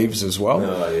different saves as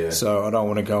well. So I don't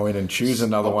want to go in and choose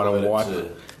another one and wipe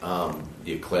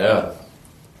your cloud.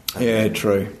 Yeah,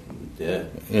 true. Yeah,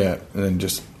 and then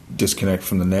just disconnect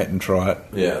from the net and try it.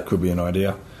 Yeah, could be an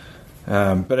idea.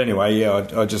 But anyway,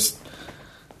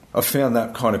 I found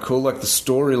that kind of cool. The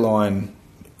storyline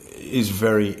is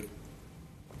very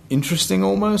interesting,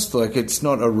 almost. It's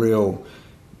not a real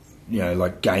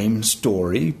game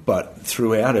story, but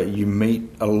throughout it you meet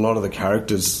a lot of the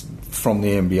characters from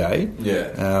the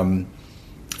NBA.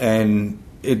 And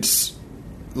it's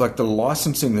the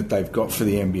licensing that they've got for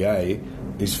the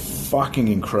NBA is fucking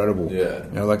incredible.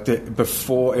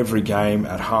 Before every game,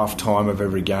 at halftime of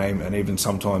every game, and even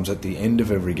sometimes at the end of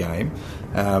every game,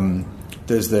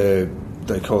 there's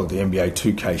they call it the NBA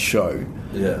 2K show.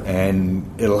 And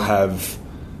it'll have,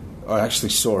 I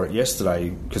actually saw it yesterday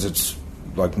because it's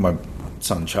my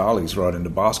son Charlie's right into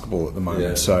basketball at the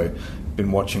moment, so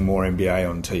been watching more NBA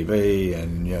on TV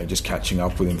and just catching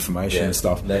up with information and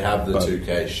stuff. They have the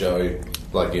 2K show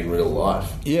in real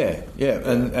life.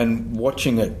 And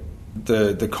watching it,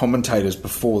 the commentators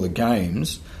before the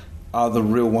games are the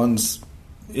real ones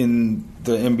in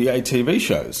the NBA TV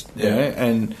shows.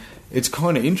 And it's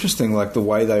kind of interesting, the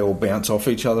way they all bounce off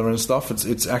each other and stuff.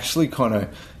 It's actually kind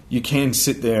of, you can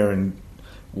sit there and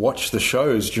watch the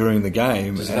shows during the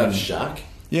game. Does it have Shaq?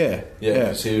 Yeah,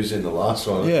 because he was in the last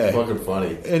one. It's fucking funny.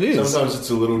 It is. Sometimes it's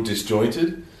a little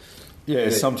disjointed.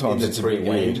 Sometimes it's a bit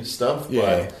weird stuff.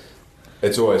 But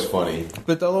it's always funny.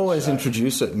 But they'll always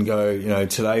introduce it and go,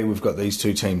 today we've got these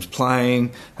two teams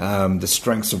playing, the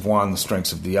strengths of one, the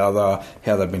strengths of the other,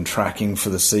 how they've been tracking for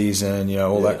the season,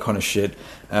 all that kind of shit.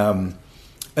 And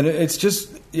it's just,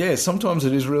 sometimes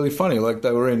it is really funny.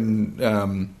 They were in,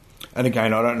 and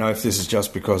again, I don't know if this is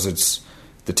just because it's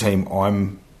the team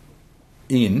I'm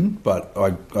in, but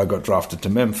I got drafted to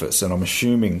Memphis, and I'm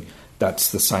assuming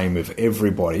that's the same with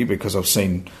everybody because I've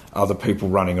seen other people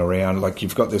running around.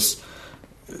 You've got this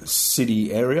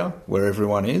city area where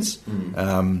everyone is,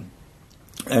 and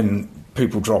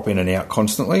people drop in and out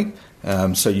constantly.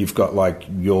 So you've got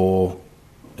your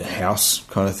house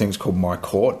kind of things called My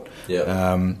Court,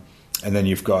 and then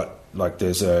you've got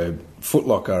there's a Foot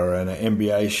Locker and an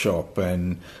NBA shop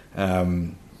and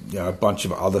a bunch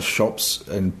of other shops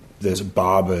and there's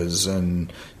barbers,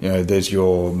 and there's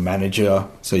your manager.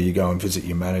 So you go and visit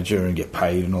your manager and get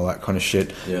paid and all that kind of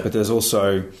shit. Yeah. But there's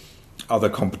also other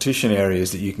competition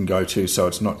areas that you can go to. So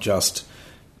it's not just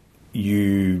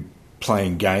you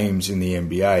playing games in the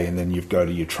NBA and then you go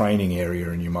to your training area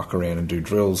and you muck around and do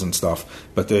drills and stuff.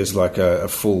 But there's like a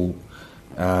full,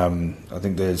 I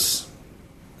think there's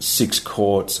 6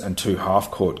 courts and 2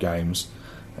 half-court games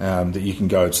that you can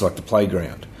go. It's like the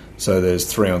playground. So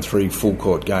there's 3-on-3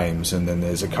 full-court games, and then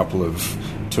there's a couple of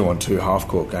 2-on-2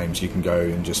 half-court games you can go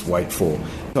and just wait for.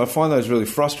 So I find those really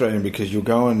frustrating because you'll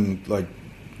go and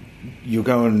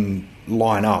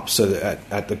line up so that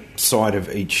at the side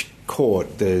of each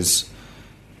court there's,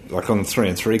 like on the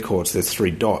 3-on-3 courts, there's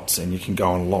 3 dots, and you can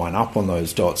go and line up on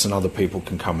those dots and other people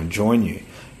can come and join you.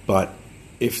 But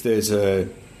if there's a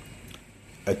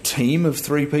team of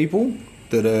 3 people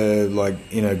that are like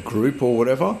in a group or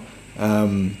whatever,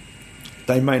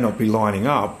 they may not be lining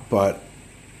up, but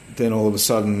then all of a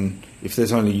sudden, if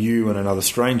there's only you and another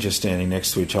stranger standing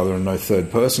next to each other and no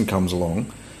third person comes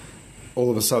along, all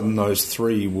of a sudden those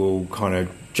 3 will kind of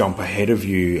jump ahead of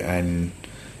you and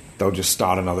they'll just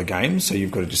start another game, so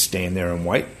you've got to just stand there and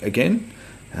wait again.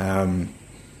 And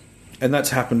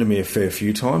that's happened to me a fair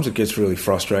few times. It gets really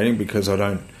frustrating because I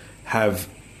don't have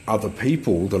other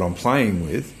people that I'm playing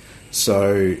with,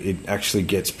 so it actually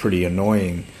gets pretty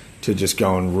annoying to just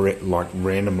go and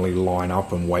randomly line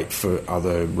up and wait for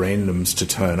other randoms to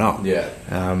turn up. Yeah.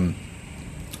 And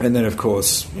then, of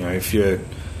course, if you're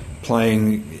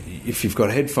playing, if you've got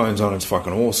headphones on, it's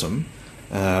fucking awesome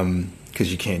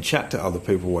because you can chat to other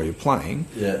people while you're playing.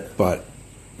 Yeah. But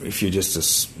if you're just a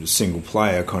single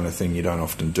player kind of thing, you don't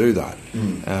often do that.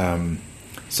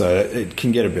 So it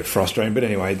can get a bit frustrating. But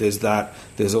anyway, there's that.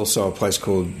 There's also a place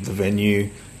called The Venue,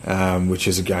 which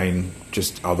is again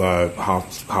just other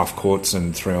half courts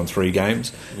and 3-on-3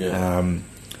 games. Yeah.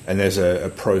 And there's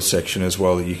a pro section as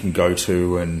well that you can go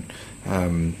to, and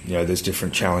there's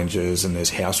different challenges and there's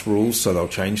house rules, so they'll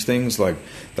change things. Like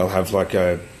they'll have like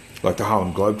the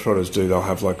Harlem Globetrotters do. They'll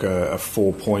have like a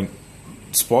 4-point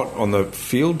spot on the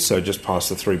field, so just past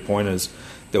the 3-pointers,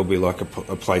 there'll be like a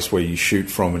place where you shoot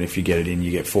from, and if you get it in,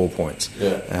 you get 4 points.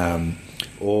 Yeah.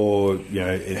 Or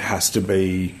it has to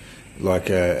be like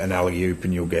an alley-oop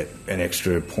and you'll get an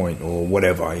extra point or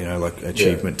whatever, like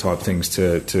achievement type things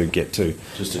to get to.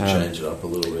 Just to change it up a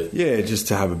little bit. Yeah, just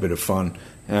to have a bit of fun.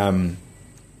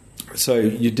 So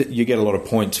you get a lot of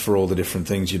points for all the different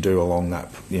things you do along that,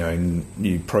 and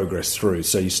you progress through.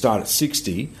 So you start at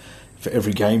 60. For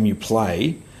every game you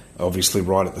play, obviously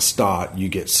right at the start, you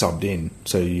get subbed in.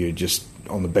 So you're just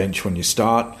on the bench when you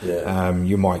start. Yeah.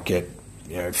 You might get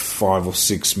 5 or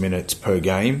 6 minutes per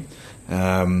game.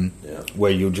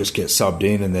 Where you'll just get subbed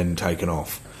in and then taken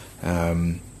off,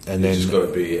 and then just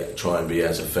got to try and be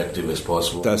as effective as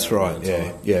possible. That's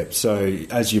right. Yeah. So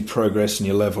as you progress and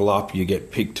you level up, you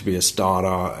get picked to be a starter,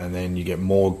 and then you get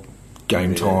more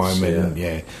game time,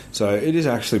 and So it is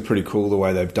actually pretty cool the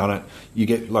way they've done it. You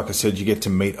get, like I said, you get to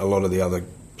meet a lot of the other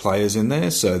players in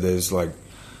there. So there's like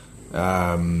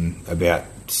about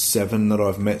 7 that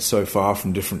I've met so far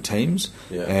from different teams,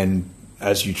 and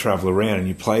as you travel around and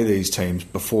you play these teams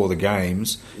before the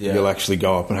games, you'll actually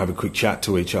go up and have a quick chat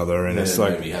to each other, and it's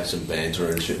like maybe have some banter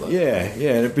and shit like that.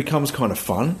 And it becomes kind of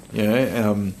fun,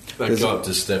 They go up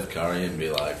to Steph Curry and be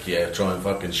like, try and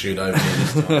fucking shoot over me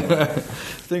this time.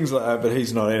 Things like that, but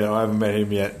he's not in it. I haven't met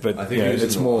him yet, but I think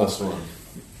it's more. Last one.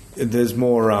 There's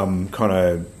more kind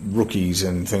of rookies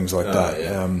and things like that.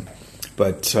 Yeah.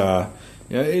 But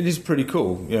it is pretty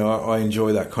cool. I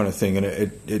enjoy that kind of thing, and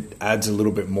it adds a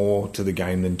little bit more to the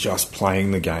game than just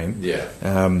playing the game. Yeah.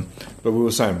 But we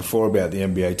were saying before about the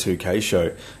NBA 2K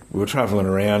show. We were travelling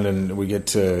around, and we get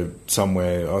to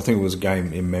somewhere. I think it was a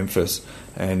game in Memphis,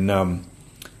 and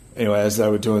anyway, as they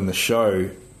were doing the show,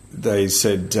 they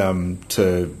said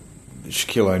to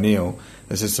Shaquille O'Neal,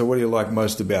 they said, "So what do you like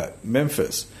most about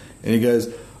Memphis?" And he goes,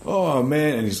 "Oh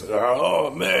man," and he's like,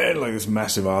 "Oh man," like this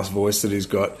massive ass voice that he's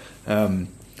got.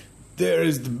 There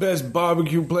is the best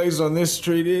barbecue place on this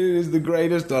street. It is the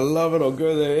greatest. I love it. I'll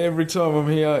go there every time I'm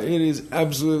here. It is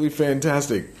absolutely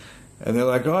fantastic. And they're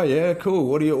like, "Oh yeah, cool.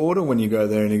 What do you order when you go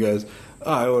there?" And he goes,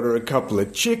 "I order a couple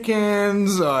of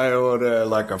chickens. I order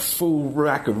like a full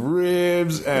rack of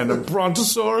ribs and a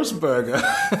brontosaurus burger."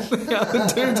 The other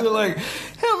dudes are like,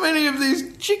 "How many of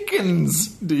these chickens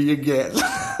do you get?"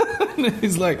 And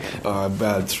he's like,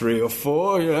 "About 3 or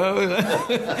 4,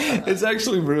 It's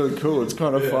actually really cool. It's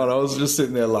kind of fun. I was just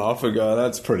sitting there laughing, going,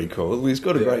 "That's pretty cool." He's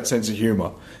got a great sense of humour,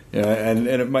 and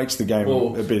it makes the game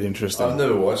a bit interesting. I've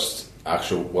never watched I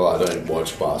don't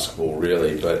watch basketball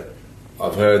really, but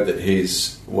I've heard that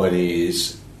when he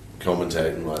is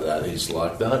commentating like that. He's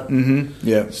like that. Mm-hmm.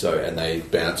 Yeah. So, and they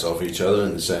bounce off each other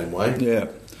in the same way. Yeah.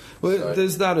 Well, So-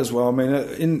 there's that as well. I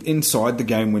mean, inside the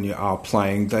game when you are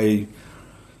playing, they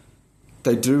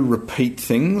do repeat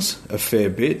things a fair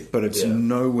bit, but it's Yeah.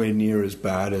 nowhere near as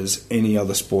bad as any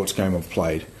other sports game I've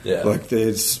played. Yeah. Like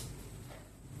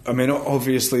I mean,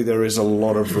 obviously there is a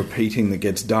lot of repeating that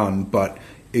gets done, but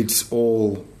it's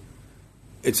all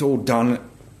done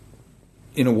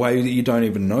in a way that you don't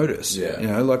even notice. Yeah. You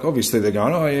know, like obviously they're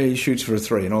going, oh yeah, he shoots for a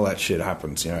 3 and all that shit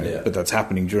happens, you know, Yeah. but that's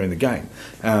happening during the game.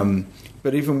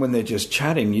 But even when they're just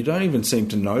chatting, you don't even seem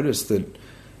to notice that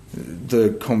the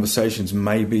conversations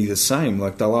may be the same.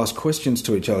 Like they'll ask questions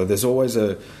to each other. There's always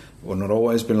not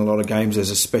always, been a lot of games, there's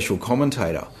a special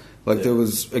commentator. Like Yeah. there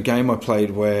was a game I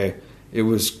played where it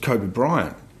was Kobe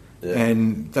Bryant, Yeah.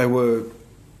 and they were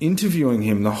interviewing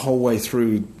him the whole way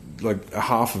through, like a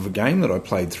half of a game that I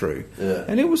played through. Yeah.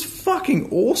 And it was fucking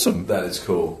awesome. That is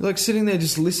cool. Like sitting there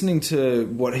just listening to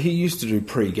what he used to do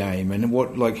pre-game and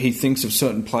what like he thinks of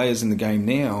certain players in the game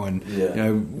now, and Yeah. you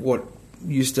know what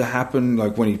used to happen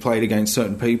like when he played against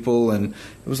certain people, and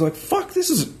it was like, fuck, this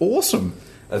is awesome.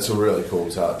 That's a really cool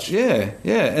touch. Yeah,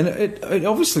 and it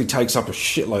obviously takes up a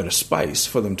shitload of space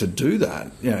for them to do that,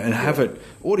 you know, and have it.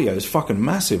 Audio is fucking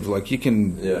massive. Like you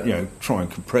can, Yeah. you know, try and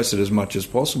compress it as much as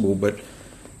possible, but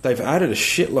they've added a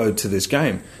shitload to this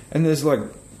game, and there's like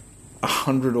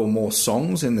 100 or more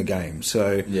songs in the game.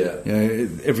 So Yeah. you know,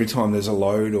 every time there's a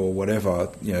load or whatever,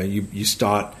 you know, you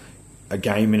start a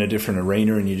game in a different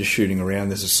arena and you're just shooting around.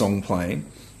 There's a song playing,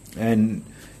 and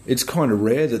it's kind of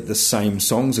rare that the same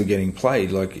songs are getting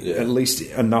played, like Yeah. at least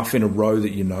enough in a row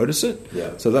that you notice it.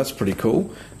 Yeah. So that's pretty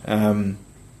cool. You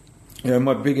know,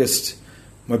 my biggest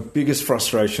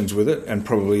frustrations with it, and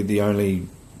probably the only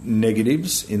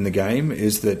negatives in the game,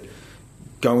 is that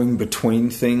going between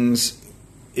things,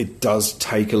 it does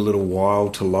take a little while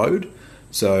to load.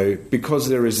 So because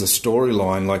there is a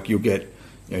storyline, like you'll get,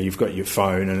 you know, you've got your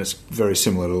phone, and it's very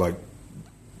similar to like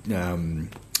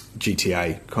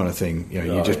GTA kind of thing. You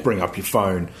know, you just bring up your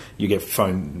phone, you get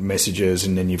phone messages,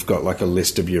 and then you've got like a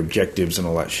list of your objectives and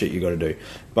all that shit you got to do.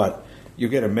 But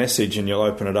you'll get a message and you'll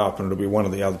open it up, and it'll be one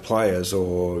of the other players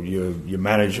or your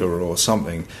manager or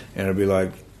something, and it'll be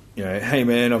like, you know, hey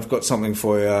man, I've got something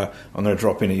for you. I'm going to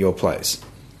drop in at your place,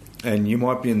 and you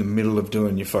might be in the middle of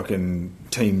doing your fucking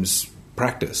team's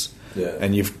practice. Yeah.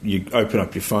 And you open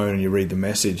up your phone and you read the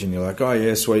message, and you're like, oh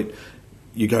yeah, sweet.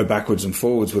 You go backwards and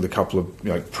forwards with a couple of, you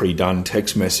know, pre-done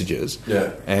text messages.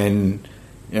 Yeah. And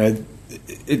you know,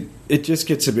 it just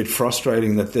gets a bit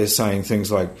frustrating that they're saying things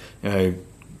like, you know,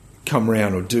 come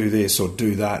round or do this or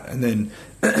do that, and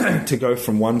then to go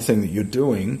from one thing that you're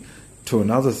doing to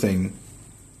another thing,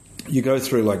 you go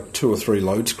through like 2 or 3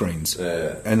 load screens.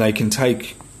 Yeah. And they can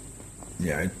take, you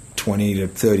know, 20 to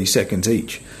 30 seconds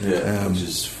each. Yeah, which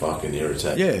is fucking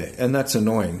irritating. Yeah, and that's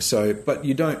annoying. So, but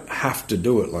you don't have to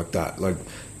do it like that. Like,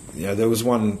 you know, there was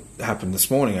one that happened this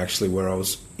morning actually where I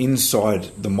was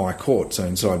inside my court, so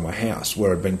inside my house,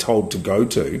 where I'd been told to go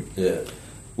to. Yeah.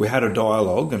 We had a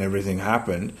dialogue and everything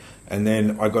happened, and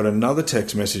then I got another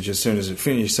text message as soon as it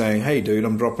finished saying, "Hey, dude,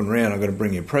 I'm dropping around. I'm going to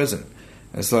bring you a present."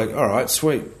 And it's like, all right,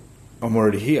 sweet. I'm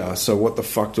already here, so what the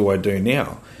fuck do I do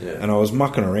now? Yeah. And I was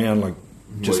mucking around like.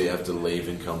 Just, you have to leave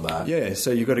and come back. Yeah,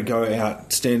 so you've got to go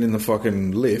out, stand in the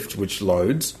fucking lift, which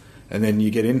loads, and then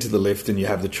you get into the lift and you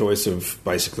have the choice of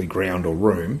basically ground or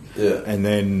room. Yeah. And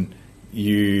then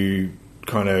you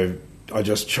I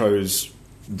just chose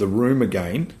the room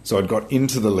again. So I'd got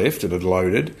into the lift, it had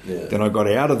loaded. Yeah. Then I got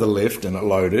out of the lift and it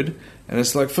loaded. And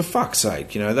it's like, for fuck's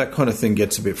sake, you know, that kind of thing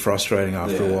gets a bit frustrating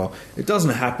after a Yeah. while. It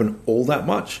doesn't happen all that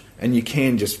much, and you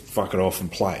can just fuck it off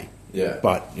and play. Yeah.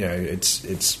 But, you know,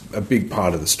 it's a big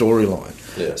part of the storyline.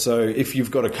 Yeah. So if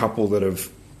you've got a couple that have,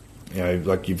 you know,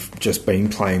 like you've just been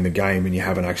playing the game and you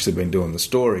haven't actually been doing the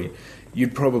story,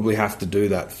 you'd probably have to do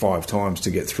that 5 times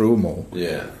to get through them all.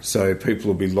 Yeah. So people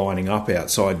will be lining up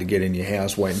outside to get in your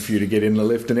house, waiting for you to get in the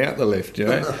lift and out the lift, you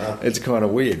know? It's kind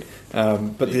of weird.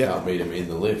 But You can't meet him in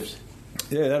the lift.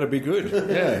 yeah, that'd be good.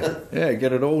 Yeah,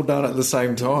 get it all done at the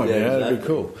same time. Yeah, that'd be exactly.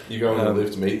 cool. You go in the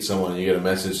lift to meet someone, you get a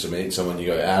message to meet someone, you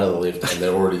go out of the lift and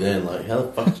they're already there, and like, how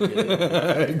the fuck did you get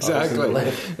in?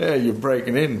 Exactly. Yeah, you're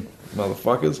breaking in,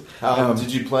 motherfuckers.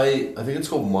 Did you play, I think it's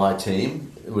called My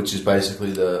Team, which is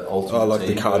basically the ultimate Oh, like the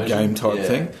team card version? game type Yeah.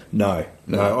 thing? No.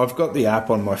 I've got the app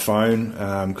on my phone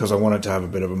because I wanted to have a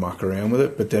bit of a muck around with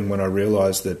it. But then when I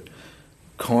realised that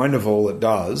kind of all it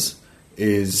does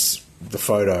is the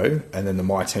photo and then the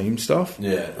My Team stuff,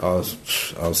 Yeah. I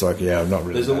was like, yeah, I'm not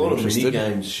really. There's a that lot of interested. mini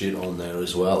games shit on there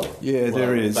as well. Yeah,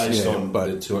 there is, Based yeah, on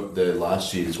but- the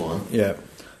last year's one. Yeah.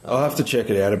 I'll have to check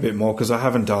it out a bit more because I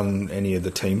haven't done any of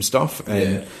the team stuff.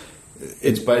 And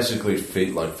it's basically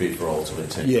FIFA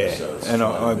Ultimate Team. Yeah, so it's and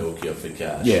I milk you for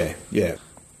cash. Yeah.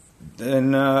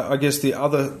 And I guess the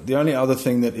only other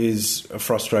thing that is a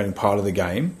frustrating part of the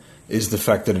game is the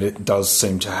fact that it does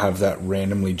seem to have that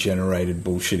randomly generated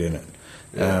bullshit in it.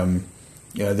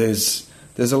 Yeah. There's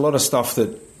a lot of stuff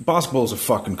that basketball's a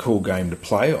fucking cool game to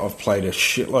play. I've played a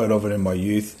shitload of it in my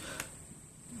youth.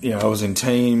 I was in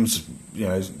teams,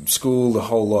 school, the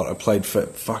whole lot. I played for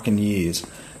fucking years,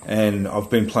 and I've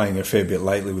been playing a fair bit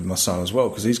lately with my son as well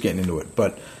because he's getting into it.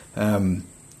 But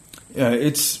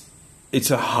it's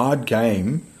a hard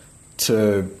game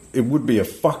to. It would be a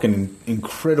fucking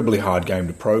incredibly hard game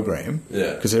to program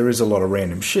because there is a lot of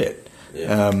random shit.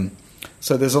 Yeah.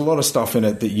 So there's a lot of stuff in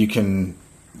it that you can,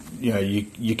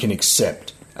 you can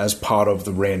accept as part of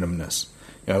the randomness.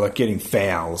 Like getting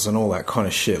fouls and all that kind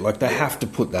of shit. Like they have to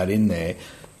put that in there.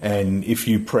 And if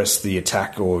you press the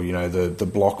attack or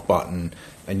the block button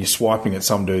and you're swiping at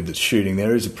some dude that's shooting,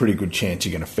 there is a pretty good chance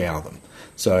you're going to foul them.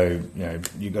 So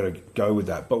you got to go with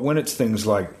that. But when it's things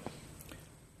like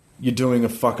you're doing a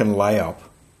fucking layup,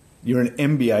 you're an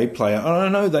NBA player. I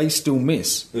know they still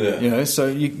miss. Yeah. So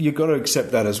you got to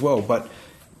accept that as well. But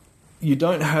you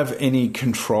don't have any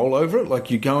control over it.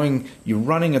 Like you're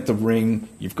running at the ring,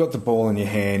 you've got the ball in your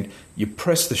hand, you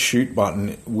press the shoot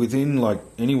button within like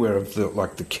anywhere of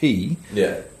the key.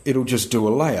 Yeah. It'll just do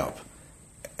a layup.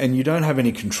 And you don't have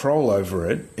any control over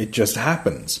it. It just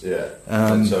happens. Yeah.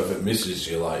 And so if it misses,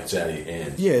 you're like, it's out of your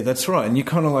hands. Yeah, that's right. And you're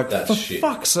kind of like, that's for shit.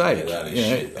 fuck's sake. Yeah, that is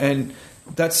shit. And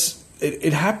that's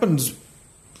it happens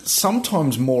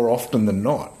sometimes more often than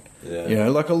not. Yeah.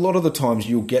 Like a lot of the times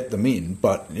you'll get them in,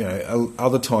 but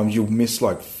other times you'll miss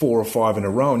like 4 or 5 in a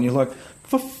row, and you're like,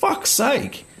 for fuck's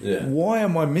sake, why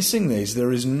am I missing these?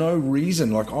 There is no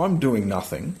reason. Like I'm doing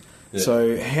nothing. Yeah.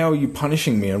 So how are you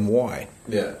punishing me and why?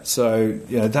 Yeah. So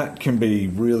that can be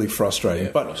really frustrating.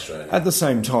 Yeah, but at the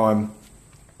same time,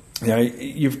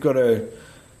 you've got to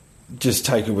just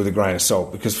take it with a grain of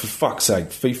salt because for fuck's sake,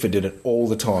 FIFA did it all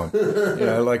the time.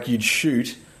 Like you'd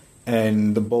shoot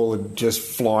and the ball would just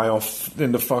fly off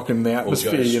into fucking the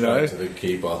atmosphere, or go straight to the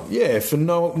keeper. Yeah, for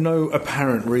no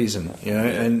apparent reason,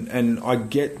 and I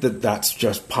get that that's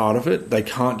just part of it. They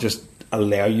can't just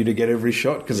allow you to get every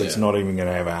shot because it's not even going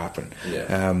to ever happen.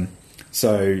 Yeah.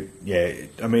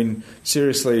 I mean,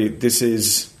 seriously, this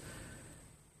is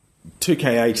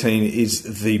 2K18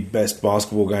 is the best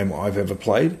basketball game I've ever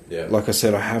played. Yeah. Like I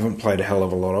said, I haven't played a hell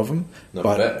of a lot of them.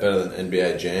 But better than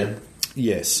NBA Jam?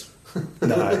 Yes.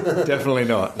 No, definitely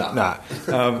not. No.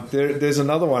 There's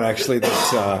another one actually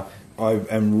that I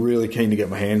am really keen to get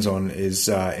my hands on is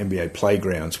NBA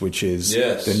Playgrounds, which is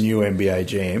the new NBA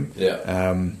Jam.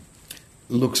 Yeah.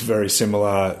 Looks very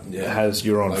similar. Yeah. Has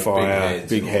You're on like Fire,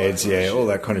 big heads, all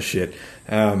that kind of shit.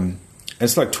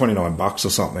 It's like $29 or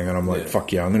something, and I'm like,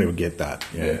 fuck yeah, I'm going to get that.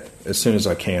 Yeah. As soon as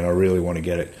I can, I really want to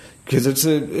get it because it's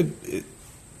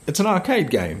an arcade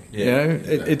game.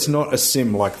 Exactly. It's not a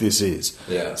sim like this is.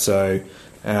 Yeah. So,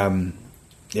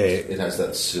 it has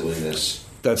that silliness.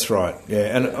 That's right.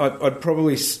 Yeah, and I'd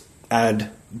probably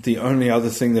add the only other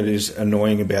thing that is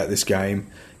annoying about this game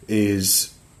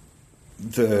is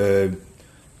the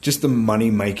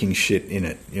money making shit in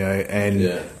it,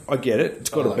 and I get it. It's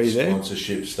got to be there.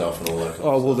 Sponsorship stuff and all that.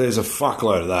 Well, there's a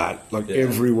fuckload of that. Like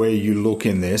everywhere you look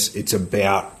in this, it's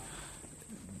about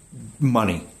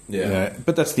money. Yeah.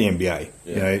 But that's the NBA.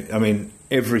 Yeah. I mean,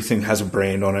 everything has a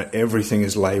brand on it. Everything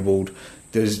is labelled.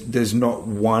 There's not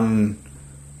one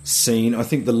scene. I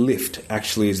think the lift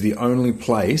actually is the only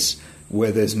place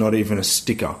where there's not even a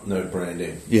sticker. No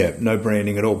branding. Yeah, no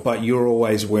branding at all. But you're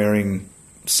always wearing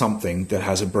something that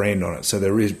has a brand on it, so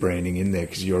there is branding in there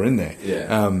because you're in there.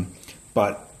 Yeah.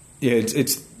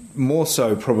 It's more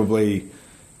so probably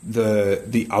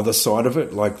the other side of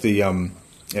it, like the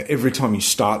every time you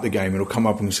start the game, it'll come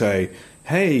up and say,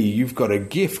 "Hey, you've got a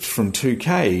gift from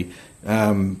 2K.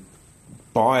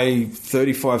 Buy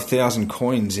 35,000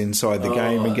 coins inside the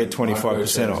game and get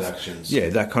 25% off." Yeah,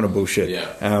 that kind of bullshit.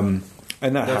 Yeah.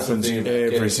 And that's happens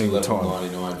every single time.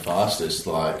 $11.99 fastest,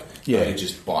 don't you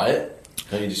just buy it?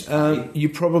 Don't you just pay? You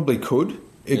probably could,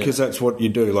 because that's what you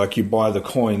do. Like you buy the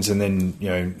coins, and then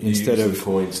instead use of the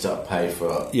coins to pay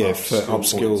for up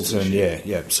skills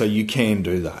and so you can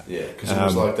do that. Yeah, because it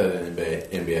was like that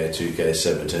in NBA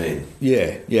 2K17.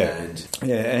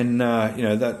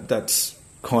 And that's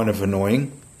kind of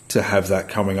annoying to have that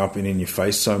coming up in your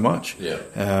face so much. Yeah.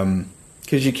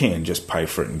 Because you can just pay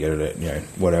for it and get it,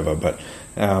 whatever. But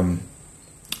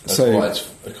that's why it's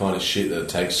the kind of shit that it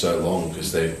takes so long,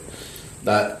 because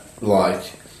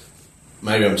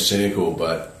maybe I'm cynical,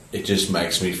 but it just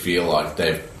makes me feel like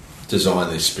they've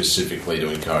designed this specifically to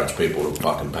encourage people to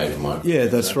fucking pay for microtransactions. Yeah,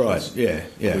 that's right. Yeah,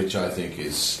 yeah. Which I think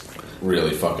is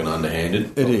really fucking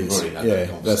underhanded. It is. Yeah,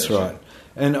 that's right.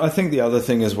 And I think the other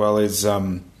thing as well is,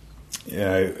 and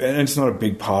it's not a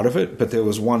big part of it, but there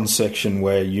was one section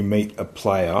where you meet a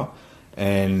player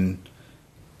and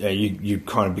you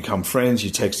kind of become friends,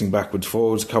 you're texting backwards,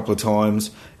 forwards a couple of times,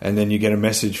 and then you get a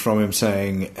message from him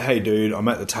saying, hey dude, I'm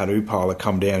at the tattoo parlour,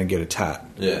 come down and get a tat.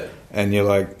 Yeah. And you're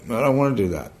like, I don't want to do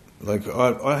that. Like,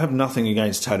 I have nothing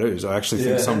against tattoos. I actually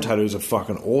think some tattoos are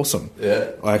fucking awesome. Yeah.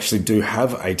 I actually do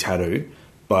have a tattoo,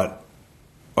 but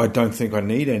I don't think I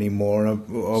need any more. And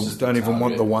I don't even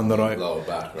want the one that lower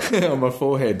back, right? on my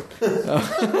forehead.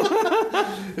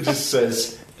 It just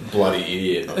says bloody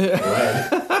idiot.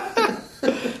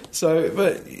 So,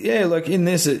 but yeah, like in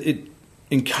this, it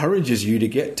encourages you to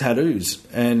get tattoos,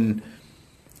 and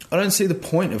I don't see the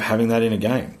point of having that in a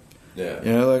game. Yeah.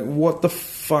 You know, like what the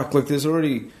fuck? Like there's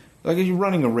already, like you're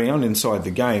running around inside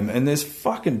the game, and there's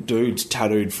fucking dudes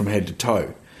tattooed from head to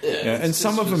toe. Yeah. You know, and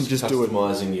some of them just do it,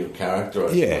 customizing your character,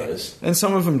 I suppose. and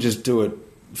some of them just do it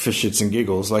for shits and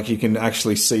giggles. Like you can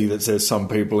actually see that there's some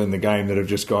people in the game that have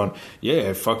just gone,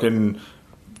 yeah, fucking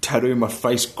tattoo my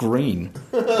face green,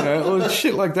 you know, or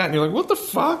shit like that, and you're like, what the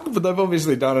fuck? But they've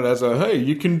obviously done it as a, hey,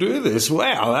 you can do this,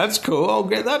 wow, that's cool, I'll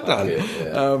get that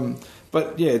done.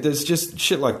 But yeah, there's just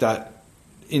shit like that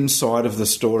inside of the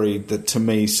story that to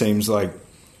me seems like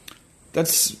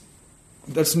that's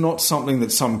not something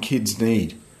that some kids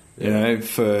need, you know,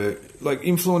 for like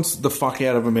influence the fuck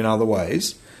out of them in other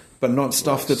ways, but not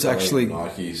stuff that's actually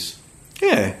Nikes.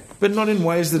 Yeah, but not in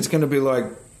ways that's going to be like,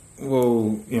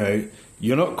 well, you know,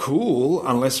 you're not cool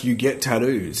unless you get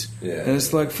tattoos. Yeah. And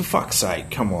it's like, for fuck's sake,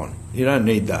 come on. You don't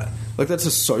need that. Like, that's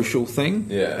a social thing.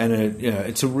 Yeah. And,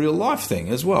 it's a real life thing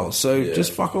as well. So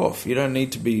just fuck off. You don't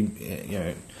need to be,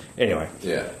 Anyway.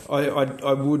 Yeah.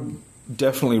 I would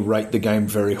definitely rate the game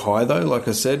very high, though. Like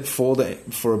I said, for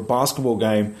a basketball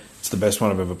game, it's the best one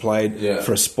I've ever played. Yeah.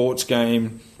 For a sports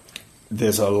game,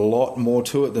 there's a lot more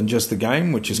to it than just the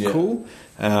game, which is cool.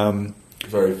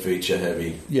 Very feature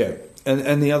heavy. Yeah.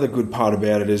 And the other good part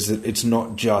about it is that it's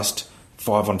not just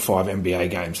 5-on-5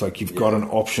 NBA games. Like, you've got an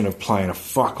option of playing a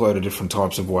fuckload of different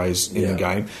types of ways in the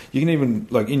game. You can even,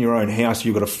 like, in your own house,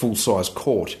 you've got a full-size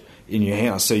court in your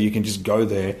house, so you can just go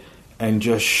there and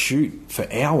just shoot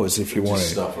for hours if you want to.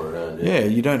 Stuff around, yeah,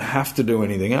 you don't have to do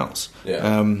anything else.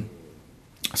 Yeah.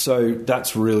 So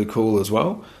that's really cool as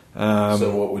well.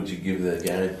 So what would you give the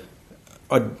game?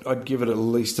 I'd give it at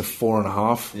least a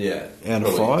 4.5. Yeah, out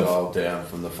of 5. Dialed down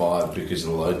from the 5 because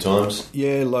of the load times.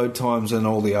 Yeah, load times and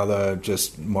all the other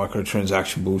just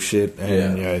microtransaction bullshit.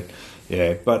 And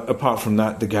but apart from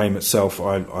that, the game itself,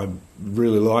 I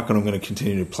really like, and I'm going to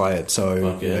continue to play it.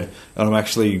 So, and I'm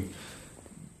actually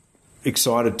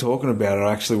excited talking about it.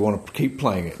 I actually want to keep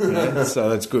playing it. So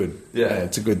that's good. Yeah,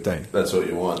 it's a good thing. That's what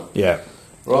you want. Yeah.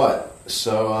 Right.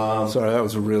 So, sorry, that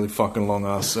was a really fucking long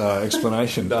ass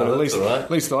explanation. No, but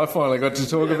at least I finally got to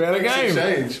talk about a game.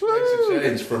 Makes a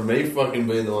change from me fucking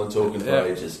being the one talking for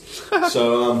ages.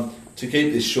 So, to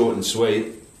keep this short and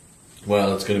sweet,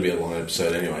 well, it's going to be a long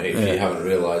episode anyway. If you haven't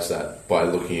realised that by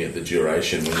looking at the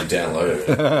duration when you download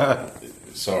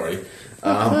it, sorry.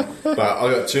 But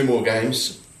I got 2 more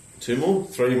games. 2 more?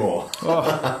 3 more.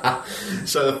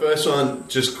 So the first one,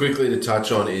 just quickly to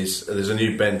touch on, is there's a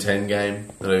new Ben 10 game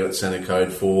that I got sent a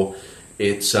code for.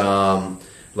 It's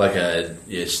like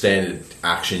a standard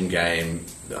action game,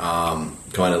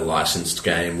 kind of licensed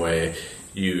game where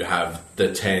you have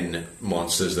the 10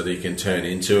 monsters that he can turn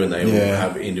into, and they all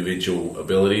have individual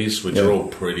abilities, which are all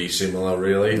pretty similar,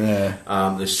 really.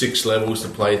 Yeah. There's 6 levels to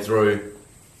play through,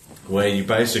 where you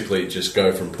basically just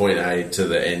go from point A to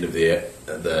the end of the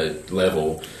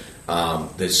level.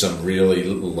 There's some really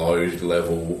low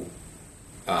level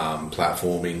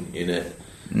platforming in it,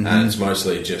 and it's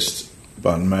mostly just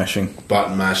button mashing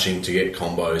to get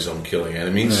combos on killing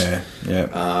enemies.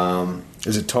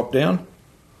 Is it top down?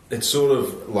 It's sort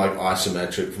of like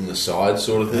isometric from the side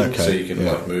sort of thing, so you can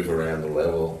like move around the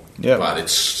level. But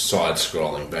it's side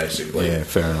scrolling basically. Yeah,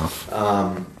 fair enough.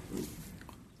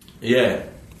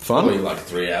 Fun? Probably like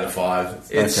 3 out of 5.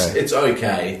 It's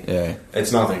okay. Yeah.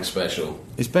 It's nothing special.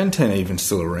 Is Ben 10 even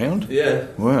still around? Yeah.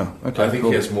 Wow. Okay. I think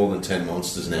he has more than 10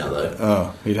 monsters now, though.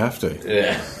 Oh, he'd have to.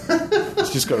 Yeah. He's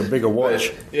just got a bigger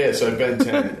watch. So Ben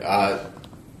 10.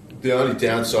 The only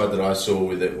downside that I saw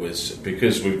with it was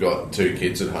because we've got 2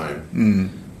 kids at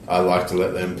home. I like to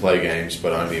let them play games,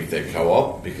 but only if they're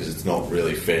co-op, because it's not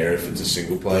really fair if it's a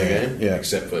single-player game,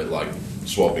 except for like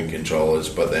swapping controllers.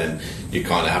 But then you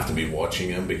kind of have to be watching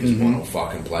them because one will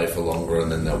fucking play for longer,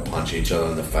 and then they'll punch each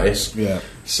other in the face. Yeah,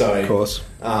 so of course.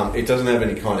 It doesn't have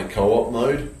any kind of co-op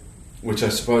mode, which I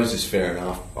suppose is fair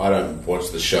enough. I don't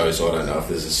watch the show, so I don't know if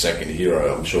there's a second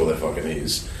hero. I'm sure there fucking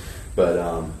is. But,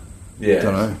 yeah.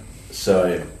 Don't know.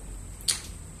 So,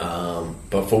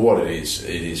 but for what it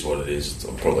is what it is.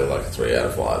 It's probably like a 3 out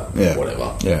of 5, Yeah.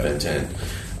 whatever, Yeah. Ben 10.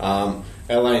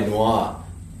 LA Noire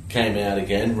came out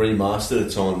again, remastered.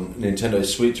 It's on Nintendo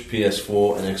Switch,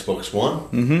 PS4, and Xbox One.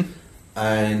 Mm-hmm.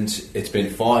 And it's been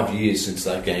 5 years since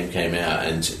that game came out,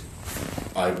 and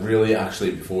I really,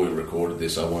 actually, before we recorded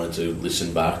this, I wanted to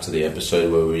listen back to the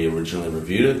episode where we originally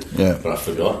reviewed it, Yeah. but I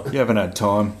forgot. You haven't had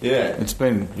time. Yeah. It's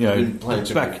been, you know, Been playing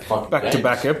too many fucking back to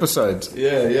back games. episodes.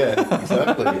 Yeah,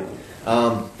 exactly.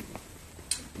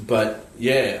 But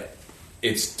yeah,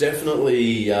 it's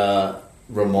definitely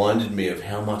reminded me of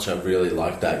how much I really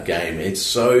like that game. It's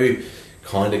so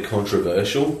kind of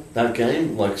controversial, that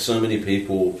game. Like, so many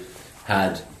people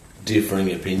had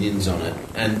differing opinions on it,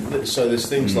 and so there's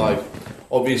things like,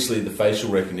 obviously, the facial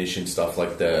recognition stuff,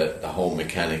 like the whole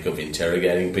mechanic of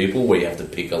interrogating people where you have to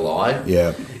pick a lie,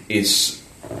 Yeah. is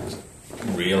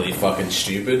really fucking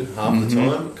stupid half the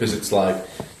time, because it's like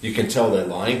you can tell they're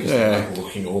lying because they're like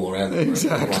looking all around the room.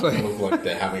 Exactly. They look like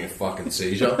they're having a fucking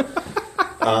seizure.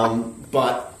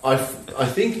 But I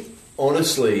think,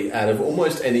 honestly, out of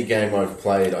almost any game I've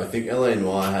played, I think LA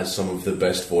Noire has some of the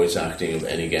best voice acting of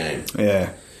any game.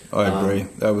 Yeah, I agree.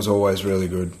 That was always really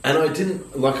good. And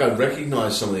I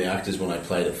recognised some of the actors when I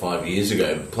played it 5 years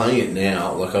ago. Playing it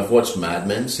now, like, I've watched Mad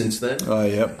Men since then. Oh,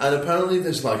 yep. And apparently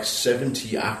there's like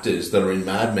 70 actors that are in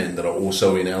Mad Men that are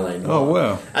also in LA Noire. Oh,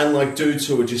 wow. And like dudes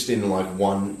who are just in like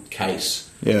one case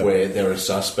Yeah. where they're a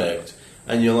suspect.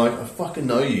 And you're like, I fucking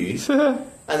know you.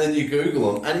 And then you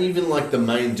Google them. And even like the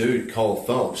main dude, Cole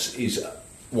Phelps, is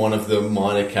one of the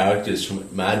minor characters from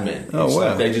Mad Men. Oh, It's wow.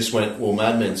 like they just went, well,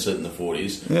 Mad Men's set in the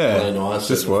 40s. Yeah, LA Noire's set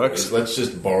this in the works. 40s. Let's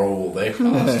just borrow all their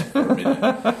cast for a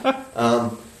minute.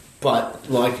 But,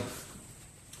 like,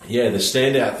 yeah, the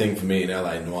standout thing for me in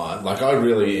LA Noire, like, I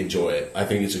really enjoy it. I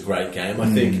think it's a great game.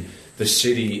 I think the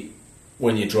city,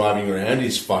 when you're driving around,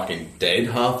 is fucking dead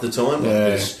half the time.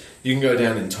 Like, Yeah. you can go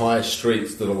down entire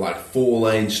streets that are like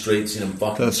 4-lane streets in a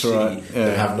fucking That's city right, yeah.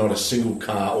 that have not a single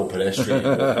car or pedestrian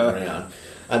walking around.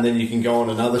 And then you can go on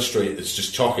another street that's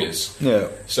just chockers. Yeah.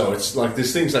 So it's like,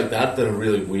 there's things like that that are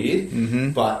really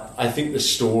weird, but I think the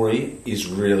story is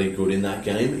really good in that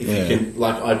game. If Yeah. you can,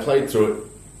 like, I played through it,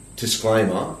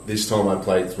 disclaimer, this time I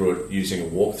played through it using a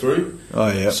walkthrough,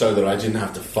 Oh, yeah. so that I didn't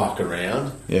have to fuck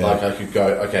around. Yeah. Like, I could go,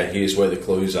 okay, here's where the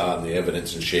clues are and the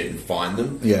evidence and shit, and find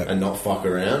them, Yeah. and not fuck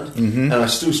around. And I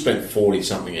still spent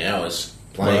 40-something hours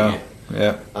playing Wow. it.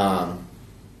 Yeah.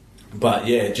 But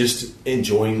yeah, just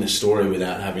enjoying the story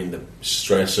without having the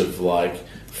stress of like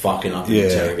fucking up an Yeah.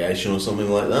 interrogation or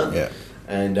something like that. Yeah.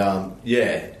 And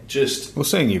yeah, just Well,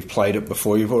 seeing you've played it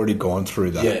before, you've already gone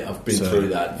through that. yeah, I've been So, through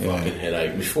that yeah. fucking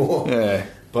headache before. Yeah.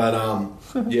 But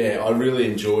yeah, I really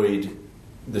enjoyed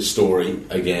the story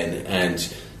again, and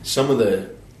some of the,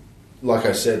 like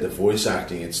I said, the voice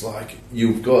acting. It's like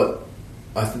you've got,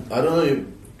 I don't know,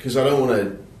 because I don't want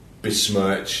to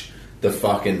besmirch the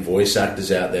fucking voice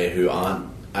actors out there who aren't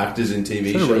actors in TV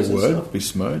Is that a shows real and word? stuff.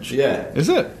 Besmirch? Yeah. Is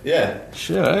it? Yeah,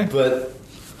 Shit, eh? but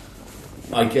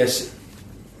I guess,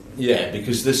 yeah,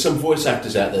 because there's some voice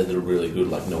actors out there that are really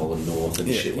good, like Nolan North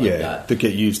and shit like that. that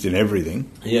get used in everything.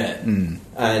 Yeah,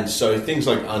 and so things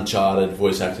like Uncharted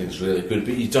voice acting is really good,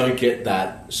 but you don't get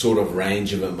that sort of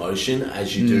range of emotion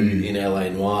as you do in LA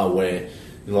Noire, where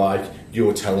like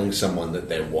you're telling someone that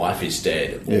their wife is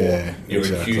dead, or Yeah, you're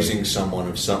exactly. accusing someone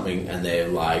of something, and they're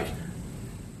like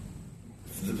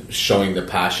showing the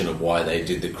passion of why they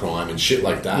did the crime and shit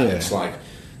like that. Yeah. It's like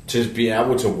to be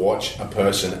able to watch a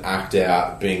person act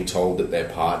out being told that their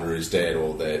partner is dead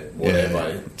or that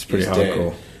whatever it's pretty is dead,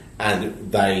 hardcore.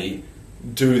 and they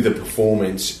do the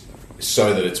performance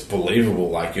so that it's believable.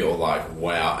 Like you're like,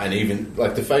 wow, and even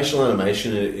like the facial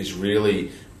animation is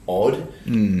really odd.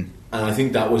 And I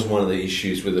think that was one of the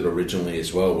issues with it originally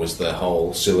as well, was the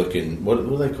whole silicon, what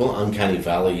do they call it, Uncanny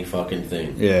Valley fucking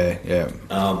thing. Yeah,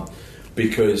 yeah.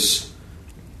 Because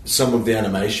some of the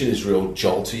animation is real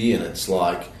jolty, and it's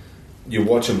like you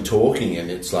watch them talking and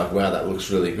it's like, wow, that looks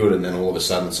really good, and then all of a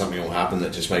sudden something will happen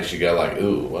that just makes you go like,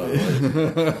 ooh, what?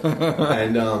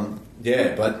 And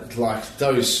yeah, but like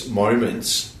those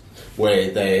moments where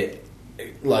they,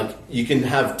 like, you can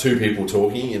have two people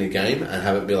talking in a game and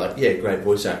have it be like, yeah, great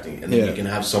voice acting, and then Yeah. you can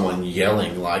have someone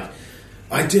yelling like,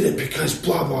 I did it because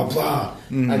blah blah blah,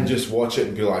 and just watch it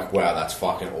and be like, wow, that's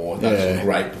fucking awesome, that's Yeah. a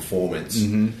great performance.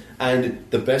 And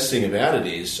the best thing about it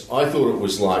is, I thought it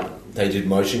was like they did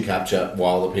motion capture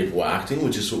while the people were acting,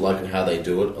 which is like how they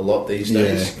do it a lot these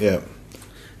days. Yeah, yeah.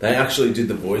 they actually did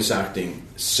the voice acting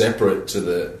separate to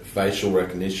the facial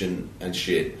recognition and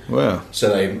shit. Wow. So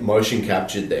they motion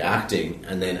captured the acting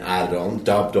and then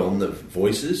dubbed on the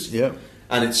voices. Yep.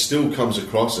 And it still comes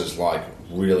across as like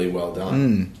really well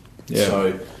done. Yeah.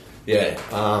 So, yeah.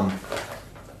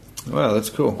 Wow, that's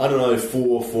cool. I don't know,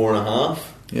 4.5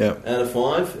 Yeah. out of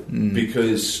 5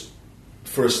 because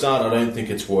for a start, I don't think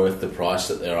it's worth the price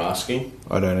that they're asking.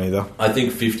 I don't either. I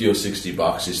think $50 or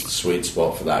 $60 is the sweet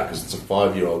spot for that because it's a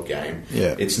 5-year-old game.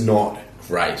 Yeah. It's not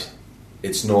great.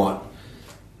 It's not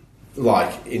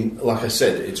like I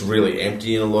said, it's really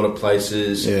empty in a lot of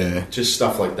places. Yeah. Just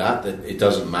stuff like that it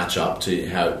doesn't match up to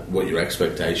what your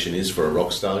expectation is for a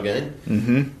Rockstar game.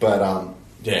 Mm-hmm. But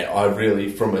yeah, I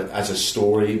really as a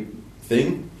story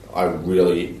thing, I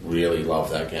really, really love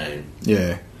that game.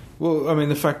 Yeah. Well, I mean,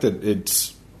 the fact that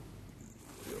it's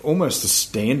almost a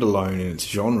standalone in its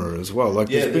genre as well. Like,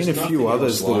 Yeah, there's been a few nothing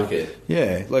others else like that it.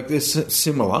 Yeah, like they're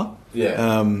similar.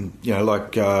 Yeah. You know,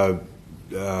 like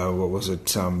what was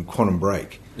it? Quantum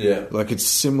Break. Yeah. Like, it's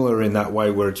similar in that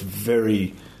way where it's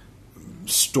very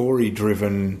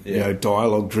story-driven, Yeah. you know,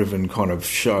 dialogue-driven kind of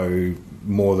show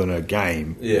more than a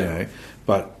game. Yeah. You know?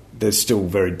 But there's still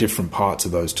very different parts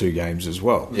of those two games as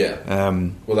well. Yeah.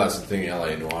 Well, that's the thing,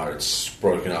 LA Noire, it's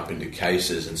broken up into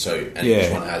cases, and Yeah.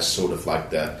 each one has sort of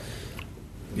like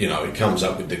it comes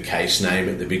up with the case name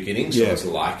at the beginning, so Yeah. it's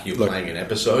like you're Like- playing an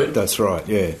episode. That's right,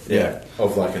 yeah.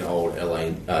 Of like an old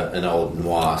an old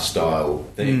noir style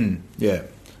thing. Yeah.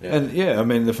 Yeah. And yeah, I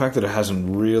mean, the fact that it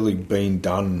hasn't really been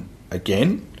done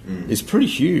again is pretty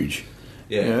huge.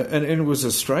 Yeah. You know, and it was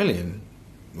Australian,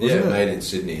 Yeah, wasn't it? made in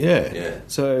Sydney. Yeah. Yeah.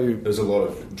 So, There was a lot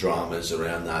of dramas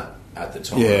around that at the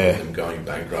time, Yeah. with them going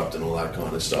bankrupt and all that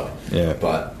kind of stuff. Yeah.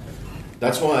 But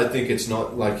that's why I think it's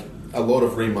not like a lot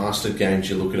of remastered games.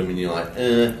 You look at them and you're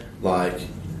like,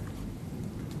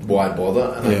 why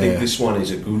bother? And I Yeah. think this one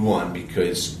is a good one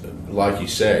because, like you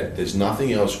said, there's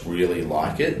nothing else really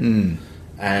like it.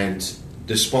 And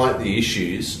despite the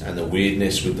issues and the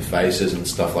weirdness with the faces and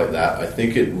stuff like that, I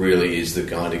think it really is the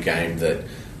kind of game that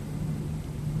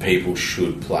people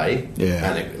should play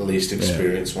Yeah. and at least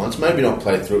experience once. Maybe not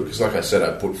play through it because, like I said,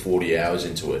 I put 40 hours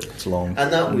into it. It's long.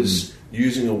 And that was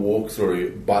using a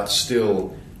walkthrough, but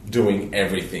still doing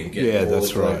everything. Getting Yeah, all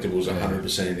that's the right. collectibles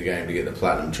 100% of the game to get the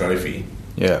platinum trophy.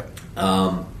 yeah.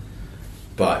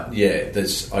 But yeah,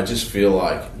 I just feel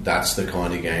like that's the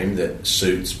kind of game that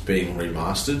suits being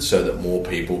remastered so that more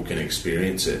people can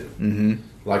experience it. Mm-hmm.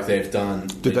 Like they've done.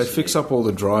 Did they fix up all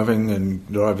the driving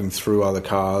through other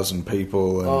cars and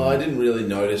people? And, I didn't really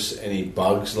notice any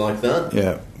bugs like that.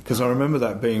 yeah, because I remember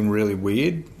that being really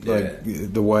weird. Like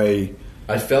the way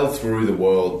I fell through the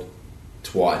world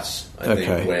twice, I Okay.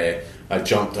 think, where I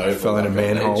jumped over Fell in a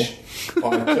manhole. ledge.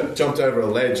 I jumped over a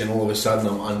ledge and all of a sudden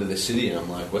I'm under the city and I'm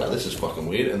like, wow, this is fucking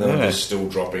weird. And then I'm Yeah. just still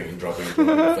dropping and dropping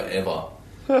forever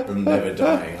and never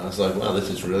dying. I was like, wow, this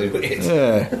is really weird.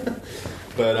 yeah.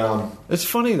 But It's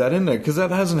funny that, isn't it? Because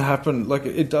that hasn't happened. Like,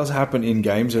 it does happen in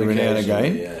games every now and again.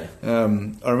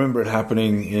 occasionally, I remember it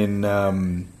happening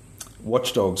in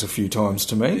Watch Dogs a few times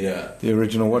to me. Yeah. The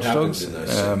original Watch it happens Dogs. in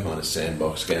those kind of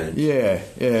sandbox games. Yeah,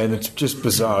 and it's just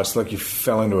bizarre. It's like you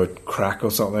fell into a crack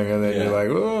or something, and then Yeah. you're like,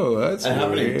 "Oh, that's It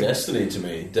happened in weird." Destiny to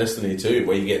me, Destiny 2,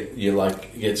 where you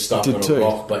get stuck Did on a too.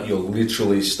 rock, but you're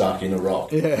literally stuck in a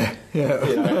rock. Yeah, yeah.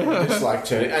 You know, you're just like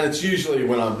turning, and it's usually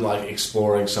when I'm like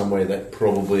exploring somewhere that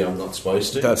probably I'm not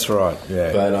supposed to. That's right.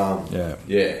 Yeah, But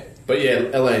but yeah,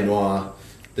 LA Noire.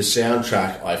 The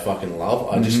soundtrack I fucking love.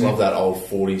 I just love that old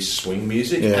 40s swing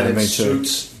music, Yeah, and it me too.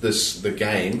 suits the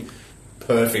game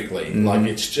perfectly. Like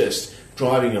it's just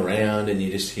driving around, and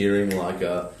you're just hearing like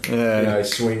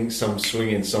swinging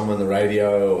song on the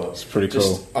radio. Or It's pretty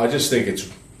cool. I just think it's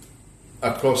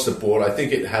across the board. I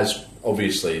think it has.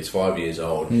 Obviously, it's 5 years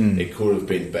old. It could have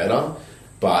been better,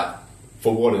 but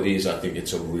for what it is, I think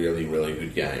it's a really, really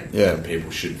good game. Yeah. And people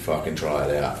should fucking try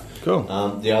it out. Cool.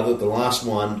 The last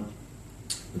one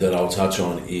that I'll touch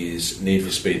on is Need for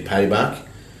Speed Payback.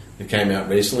 It came out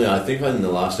recently. I think in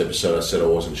the last episode I said I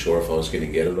wasn't sure if I was going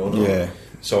to get it or not. Yeah.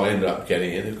 So I ended up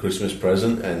getting it, a Christmas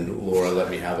present, and Laura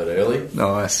let me have it early.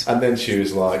 Nice. And then she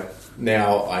was like,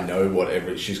 now I know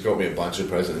whatever. She's got me a bunch of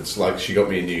presents. Like, she got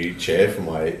me a new chair for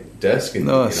my desk in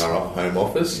our home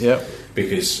office. Yep.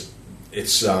 Because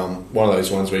it's one of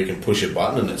those ones where you can push a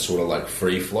button and it sort of like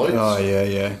free floats. Oh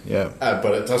yeah.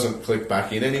 But it doesn't click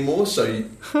back in anymore. So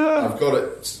I've got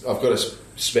a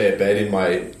spare bed in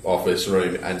my office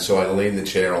room, and so I lean the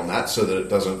chair on that so that it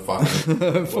doesn't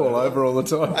fucking Fall over all the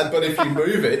time. But if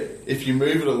you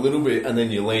move it a little bit and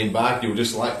then you lean back, you'll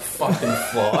just like fucking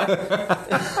fly.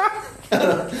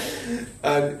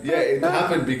 And yeah, it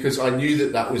happened because I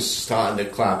knew that was starting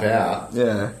to clap out.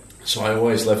 Yeah. So I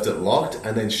always left it locked,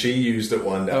 and then she used it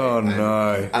one day. Oh, and,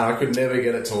 no. And I could never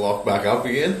get it to lock back up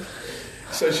again.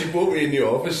 So she bought me a new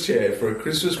office chair for a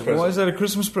Christmas present. Why is that a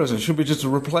Christmas present? It should be just a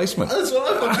replacement. That's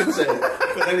what I fucking said.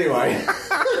 But anyway,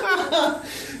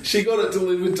 she got it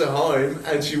delivered to home,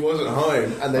 and she wasn't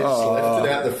home, and they just left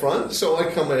it out the front. So I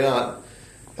come out,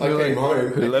 I came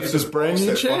home. Who left this brand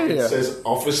new chair? It says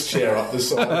office chair up the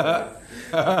side.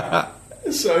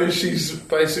 So she's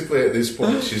basically at this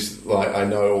point, she's like, I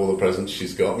know all the presents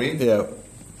she's got me. Yeah.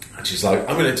 And she's like,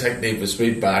 I'm going to take Need for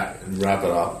Speed back and wrap it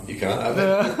up. You can't have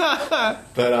it.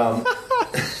 But,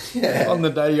 yeah. On the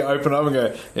day you open up and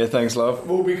go, yeah, thanks, love.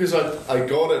 Well, because I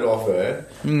got it off her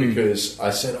because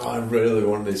I said, I really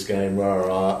want this game, rah,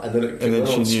 rah. And then it came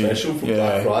on special for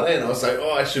Black Friday, and I was like,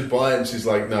 I should buy it. And she's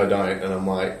like, no, don't. And I'm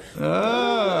like, yeah,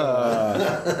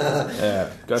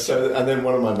 gotcha. So, and then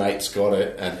one of my mates got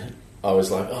it, and I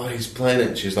was like, he's playing it.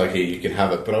 And she's like, here, you can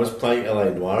have it. But I was playing LA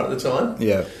Noire at the time.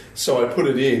 Yeah. So I put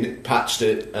it in, patched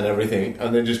it and everything,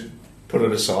 and then just put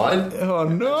it aside. Oh,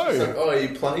 no. She's like, are you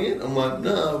playing it? I'm like,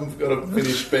 no, I've got to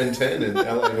finish Ben 10 in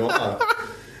LA Noire.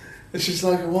 And she's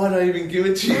like, why did I even give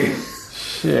it to you?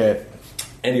 Shit.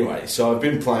 Anyway, so I've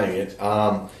been playing it.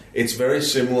 It's very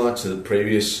similar to the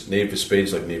previous Need for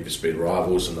Speeds, like Need for Speed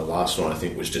Rivals, and the last one I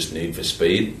think was just Need for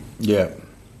Speed. Yeah.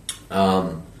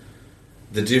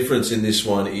 The difference in this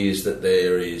one is that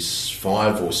there is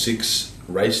 5 or 6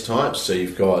 race types. So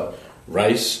you've got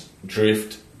race,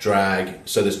 drift, drag.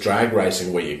 So there's drag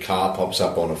racing where your car pops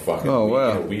up on a fucking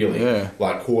wheelie,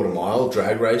 like quarter mile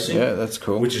drag racing. Yeah, that's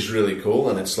cool. Which is really cool,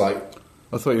 and it's like,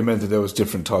 I thought you meant that there was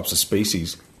different types of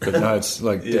species, but no, it's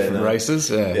like different races.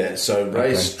 Yeah. So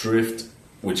race, drift,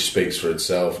 which speaks for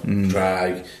itself.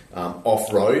 Drag,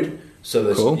 off road. So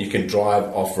there's, you can drive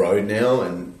off road now,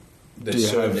 and there's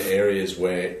certain areas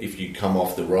where if you come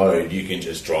off the road, you can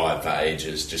just drive for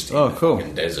ages just in the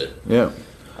fucking desert. Yeah.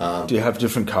 Do you have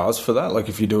different cars for that? Like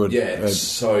if you do it,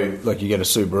 so like you get a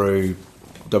Subaru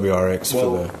WRX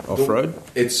for the off-road?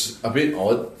 It's a bit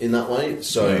odd in that way.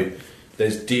 So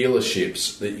there's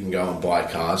dealerships that you can go and buy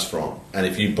cars from. And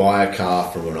if you buy a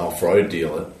car from an off-road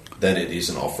dealer, then it is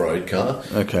an off-road car.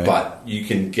 Okay. But you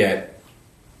can get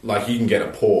a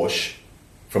Porsche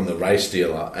from the race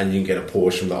dealer, and you can get a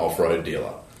Porsche from the off-road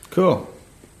dealer. Cool.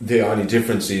 The only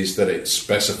difference is that it's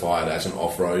specified as an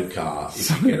off-road car if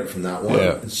you get it from that one.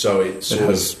 Yeah. So it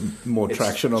has more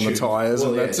traction on the tyres,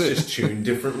 and that's it. It's just tuned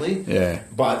differently. Yeah.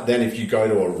 But then if you go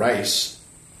to a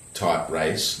race-type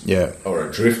race, or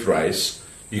a drift race,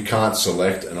 you can't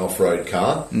select an off-road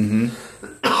car. Mm-hmm.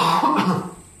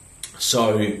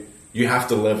 So you have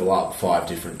to level up 5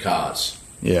 different cars.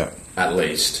 Yeah. At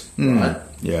least, right?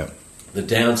 Yeah. The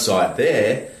downside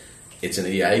there, it's an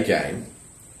EA game.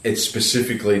 It's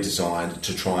specifically designed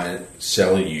to try and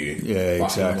sell you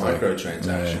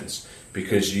microtransactions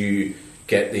because you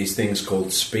get these things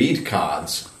called speed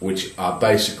cards, which are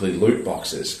basically loot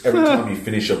boxes. Every time you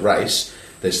finish a race,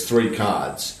 there's 3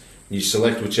 cards. You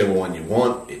select whichever one you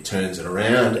want, it turns it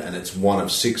around, and it's one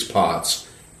of 6 parts.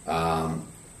 A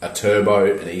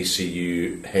turbo, an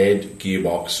ECU, head,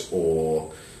 gearbox,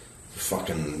 or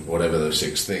fucking whatever the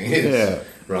 6th thing is,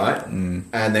 right? And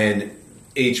then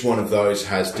each one of those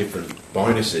has different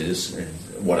bonuses,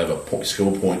 whatever,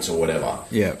 skill points or whatever.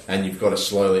 Yeah. And you've got to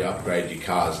slowly upgrade your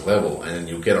car's level, and then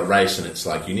you'll get a race, and it's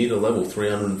like you need a level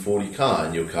 340 car,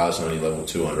 and your car's only level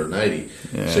 280.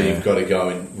 Yeah. So you've got to go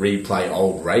and replay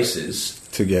old races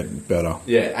to get better.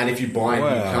 Yeah, and if you buy a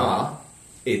new car,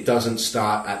 it doesn't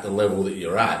start at the level that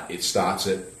you're at. It starts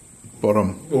at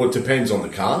bottom. Well, it depends on the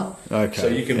car. Okay. So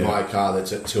you can buy a car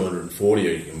that's at 240,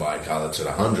 or you can buy a car that's at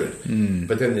 100.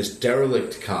 But then there's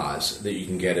derelict cars that you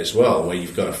can get as well, where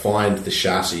you've got to find the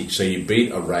chassis. So you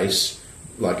beat a race,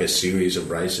 like a series of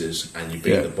races, and you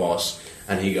beat the boss,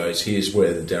 and he goes, here's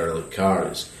where the derelict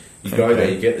car is. You go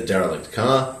there, you get the derelict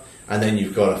car, and then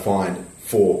you've got to find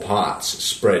 4 parts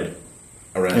spread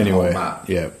around the whole map.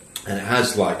 Yeah. And it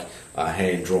has like a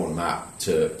hand-drawn map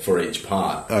for each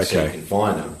part, so you can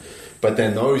find them. But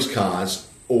then those cars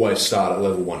always start at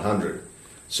level 100.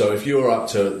 So if you're up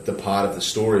to the part of the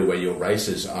story where your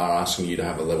races are asking you to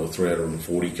have a level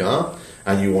 340 car,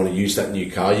 and you want to use that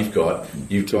new car you've got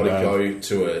to go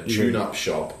to a tune-up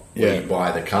shop where you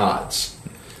buy the cards.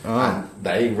 And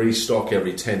they restock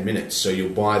every 10 minutes. So you'll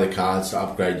buy the cards to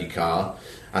upgrade your car,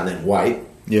 and then wait.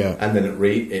 Yeah. And then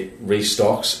it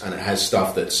restocks, and it has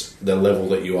stuff that's the level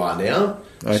that you are now.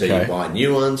 Okay. So you buy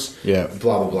new ones, blah,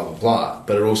 blah, blah, blah, blah.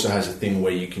 But it also has a thing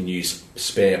where you can use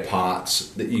spare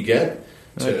parts that you get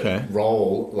to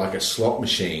roll like a slot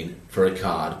machine for a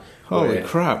card. Holy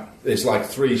crap. there's like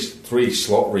three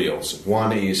slot reels.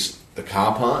 One is the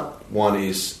car part. One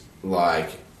is like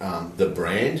the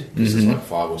brand, because there's like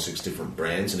 5 or 6 different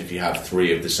brands, and if you have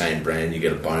 3 of the same brand, you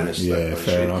get a bonus. Yeah,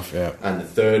 fair enough. Yeah. And the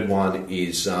third one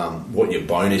is what your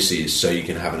bonus is, so you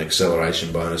can have an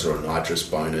acceleration bonus or a nitrous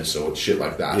bonus or shit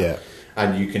like that. Yeah.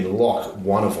 And you can lock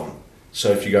one of them.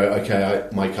 So if you go, okay,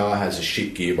 my car has a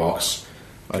shit gearbox.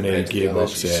 I need a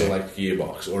gearbox, you yeah. select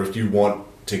gearbox. Or if you want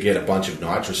to get a bunch of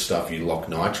nitrous stuff, you lock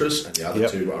nitrous, and the other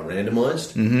 2 are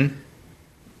randomised. Mm-hmm.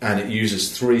 And it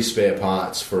uses 3 spare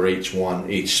parts for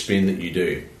each spin that you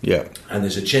do. Yeah. And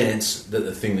there's a chance that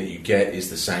the thing that you get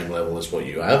is the same level as what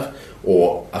you have,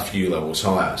 or a few levels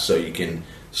higher, so you can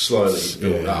slowly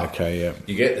build up. Okay, yeah.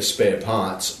 You get the spare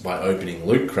parts by opening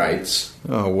loot crates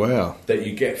Oh, wow. that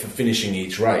you get for finishing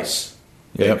each race.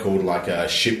 Yep. They're called like a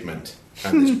shipment.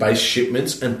 And there's base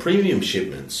shipments and premium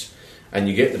shipments. And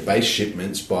you get the base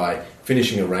shipments by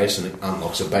finishing a race, and it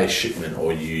unlocks a base shipment,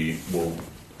 or you will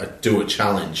do a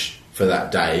challenge for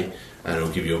that day, and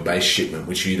it'll give you a base shipment,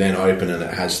 which you then open, and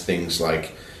it has things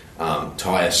like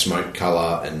tyre smoke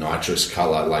colour and nitrous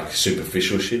colour, like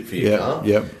superficial shit for your car.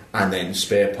 Yep. And then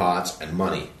spare parts and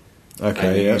money. Okay,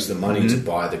 And you use the money to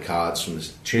buy the cards from the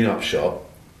tune-up shop,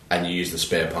 and you use the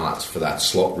spare parts for that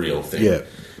slot reel thing. Yeah.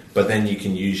 But then you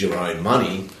can use your own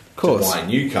money to buy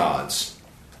new cards.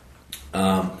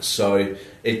 So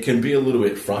it can be a little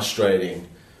bit frustrating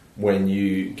when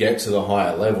you get to the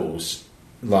higher levels.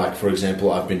 Like, for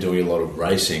example, I've been doing a lot of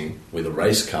racing with a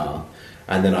race car,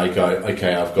 and then I go,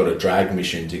 okay, I've got a drag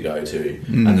mission to go to,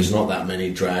 and there's not that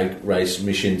many drag race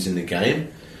missions in the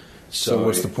game. So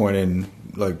what's the point in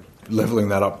like leveling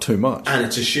that up too much? And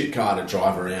it's a shit car to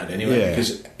drive around anyway,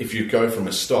 because if you go from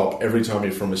a stop, every time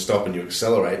you're from a stop and you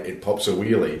accelerate, it pops a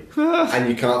wheelie, and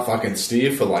you can't fucking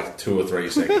steer for like 2 or 3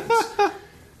 seconds.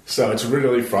 So it's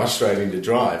really frustrating to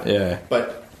drive. Yeah.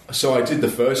 But so I did the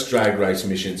first drag race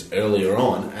missions earlier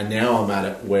on, and now I'm at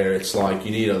it where it's like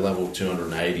you need a level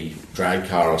 280 drag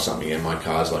car or something, and my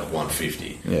car's like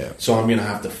 150. Yeah. So I'm going to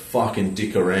have to fucking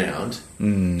dick around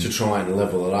to try and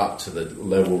level it up to the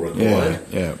level required.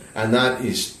 Yeah. And that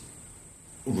is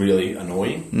really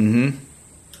annoying. Mm-hmm.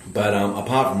 But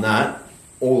apart from that,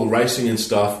 all the racing and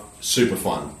stuff, super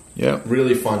fun. Yeah.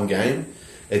 Really fun game.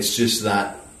 It's just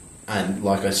that, and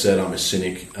like I said, I'm a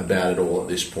cynic about it all at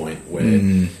this point,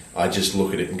 where I just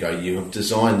look at it and go, you have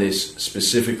designed this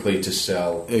specifically to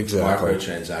sell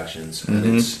microtransactions,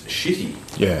 and it's shitty.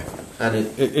 Yeah. And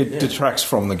it detracts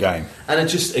from the game. And it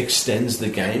just extends the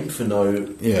game for no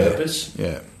purpose.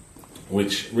 Yeah.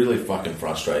 Which really fucking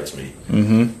frustrates me.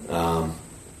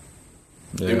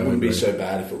 Yeah, it wouldn't be so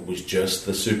bad if it was just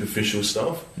the superficial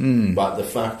stuff, but the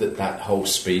fact that whole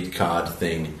speed card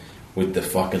thing with the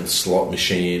fucking slot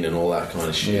machine and all that kind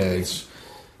of shit. Yeah,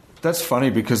 that's funny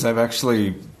because they've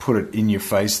actually put it in your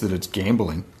face that it's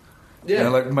gambling. Yeah. You know,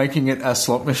 like making it a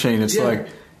slot machine. It's like,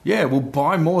 we'll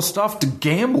buy more stuff to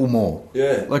gamble more.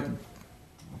 Yeah. Like,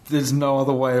 there's no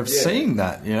other way of seeing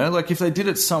that, you know? Like, if they did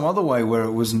it some other way where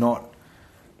it was not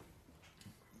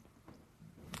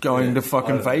going to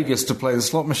fucking Vegas to play the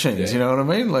slot machines, you know what I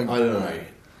mean? Like, I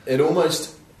don't know.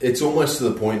 It's almost to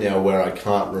the point now where I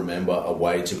can't remember a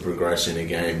way to progress in a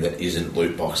game that isn't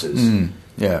loot boxes.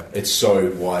 Yeah. It's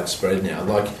so widespread now.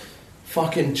 Like,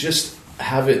 fucking just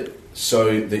have it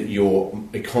so that your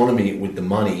economy with the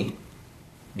money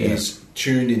is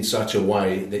tuned in such a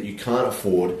way that you can't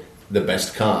afford the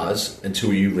best cars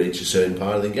until you reach a certain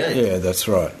part of the game. Yeah, that's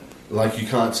right. Like, you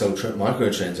can't sell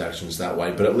microtransactions that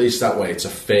way, but at least that way it's a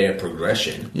fair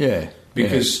progression. Yeah.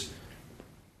 Because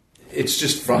it's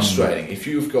just frustrating. If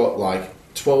you've got, like,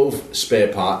 12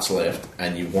 spare parts left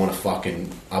and you want to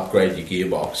fucking upgrade your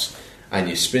gearbox, and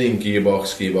you're spinning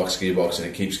gearbox, and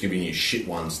it keeps giving you shit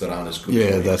ones that aren't as good as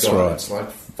what you've that's got. right. It's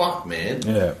like, fuck, man.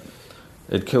 Yeah.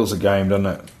 It kills the game, doesn't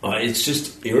it? It's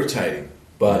just irritating.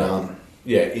 But,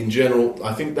 in general,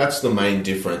 I think that's the main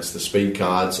difference, the speed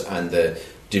cards and the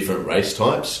different race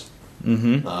types.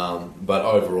 Mm-hmm. But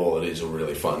overall, it is a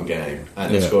really fun game.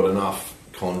 And it's got enough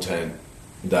content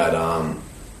that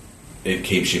it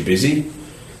keeps you busy.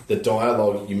 The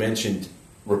dialogue, you mentioned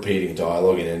repeating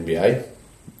dialogue in NBA.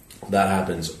 That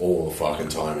happens all the fucking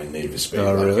time in Need for Speed.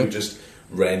 Oh, like, really? you'll just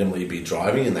randomly be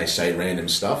driving and they say random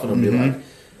stuff, and it'll be like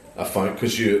a phone,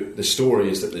 because the story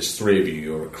is that there's 3 of you,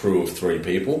 you're a crew of 3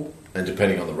 people, and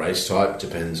depending on the race type,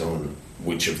 depends on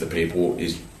which of the people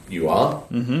you are.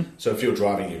 Mm-hmm. So if you're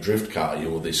driving your drift car,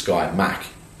 you're this guy Mac,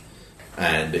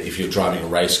 and if you're driving a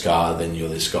race car, then you're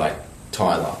this guy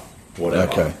Tyler,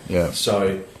 whatever. Okay, yeah.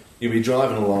 So you'll be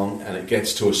driving along, and it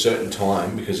gets to a certain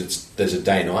time because there's a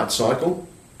day-night cycle.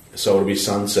 So it'll be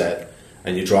sunset,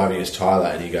 and you're driving as Tyler,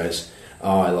 and he goes,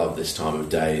 oh, I love this time of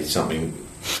day. It's something,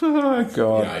 Oh,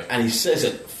 God. you know, and he says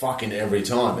it fucking every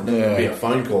time. And then there'll be a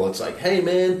phone call. It's like, hey,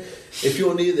 man, if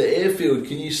you're near the airfield,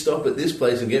 can you stop at this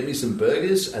place and get me some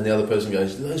burgers? And the other person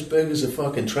goes, those burgers are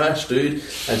fucking trash, dude.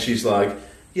 And she's like,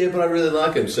 yeah, but I really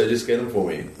like them, so just get them for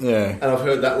me. Yeah. And I've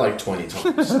heard that like 20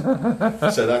 times.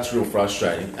 So that's real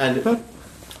frustrating.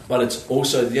 But it's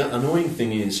also, the annoying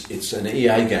thing is, it's an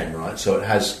EA game, right? So it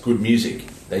has good music.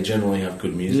 They generally have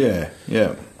good music. Yeah,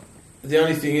 yeah. The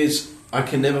only thing is, I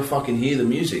can never fucking hear the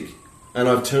music. And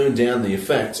I've turned down the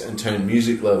effects and turned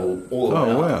music level all the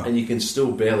way up. Wow. And you can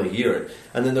still barely hear it.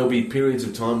 And then there'll be periods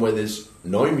of time where there's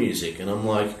no music. And I'm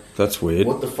like, That's weird.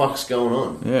 what the fuck's going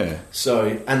on? Yeah.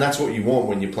 So, and that's what you want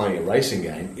when you're playing a racing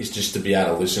game, is just to be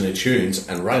able to listen to tunes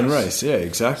and race. And race, yeah,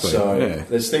 exactly. So yeah.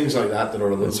 there's things like that that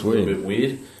are a That's little weird. bit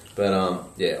weird. But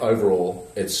yeah,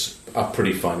 overall, it's a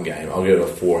pretty fun game. I'll give it a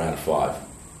 4 out of 5.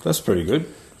 That's pretty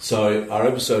good. So our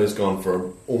episode has gone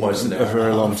for almost an hour. A very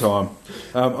and long half. time.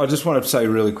 I just wanted to say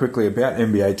really quickly about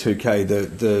NBA 2K,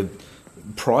 the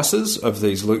prices of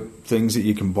these loot things that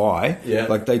you can buy, Yeah.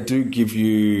 like they do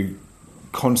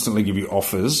constantly give you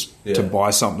offers to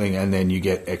buy something and then you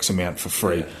get X amount for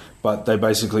free. Yeah. But they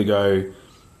basically go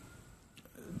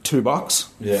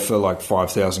 $2 for like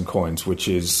 5,000 coins, which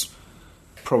is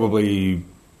probably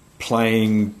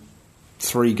playing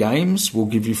 3 games will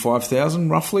give you 5,000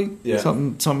 roughly. Yeah.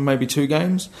 Something maybe 2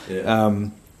 games. Yeah.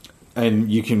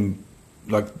 And you can,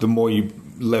 like, the more you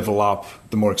level up,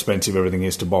 the more expensive everything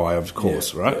is to buy, of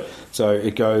course, Yeah. right? Yeah. So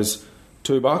it goes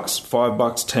 $2,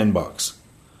 $5, $10,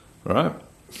 right?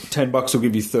 $10 will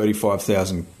give you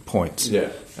 35,000 points. Yeah.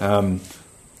 $20,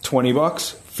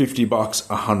 $50,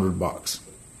 $100.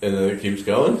 And then it keeps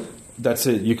going? That's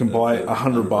it. You can buy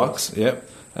 $100. Yep.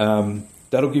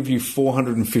 That'll give you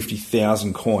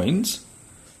 450,000 coins,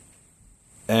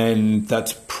 and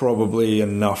that's probably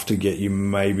enough to get you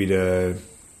maybe to,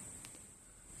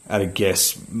 at a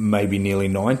guess, maybe nearly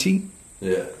 90.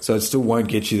 Yeah. So it still won't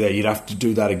get you there. You'd have to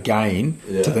do that again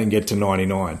Yeah. to then get to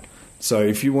 99. So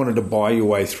if you wanted to buy your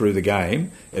way through the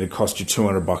game, it'd cost you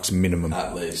 $200 minimum.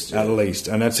 At least. At least.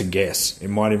 And that's a guess. It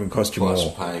might even cost you Plus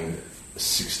more. paying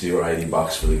 $60 or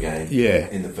 $80 for the game. Yeah.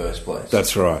 In the first place.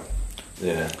 That's right.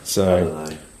 Yeah. So- I don't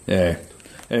know. Yeah.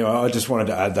 Anyway, I just wanted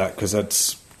to add that because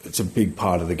it's a big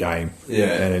part of the game. Yeah,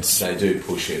 And it's they do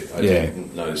push it. I Yeah.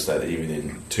 did notice that even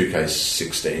in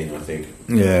 2K16, I think.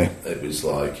 Yeah. It was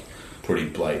like pretty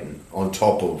blatant. On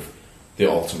top of the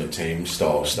Ultimate Team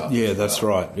style stuff. Yeah, as that's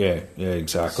well. right. Yeah,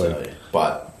 exactly. So,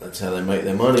 but that's how they make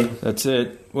their money. That's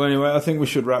it. Well, anyway, I think we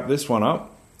should wrap this one up.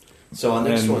 So our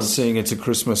next And one. seeing it's a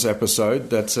Christmas episode,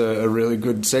 that's a really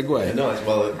good segue. Yeah, nice.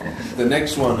 Well, the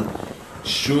next one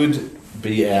should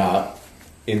be out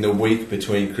in the week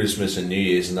between Christmas and New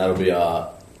Year's, and that'll be our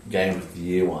Game of the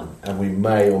Year one. And we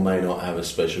may or may not have a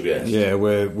special guest. Yeah,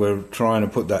 we're trying to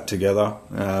put that together.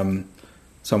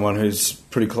 Someone who's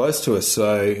pretty close to us.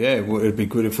 So yeah, it'd be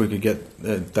good if we could get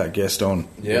that guest on.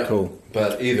 Yeah, Cool.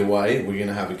 But either way, we're going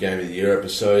to have a Game of the Year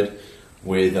episode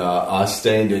with our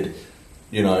standard,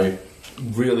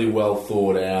 really well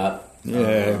thought out.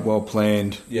 Yeah, well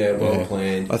planned. Yeah, well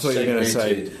planned. I thought you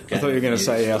were going to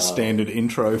say our standard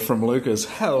intro from Lucas.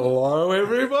 Hello,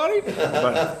 everybody.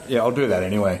 But yeah, I'll do that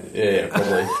anyway. Yeah,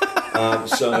 probably.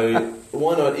 So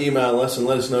why not email us and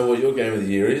let us know what your Game of the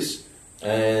Year is,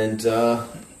 and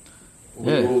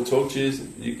we'll talk to you.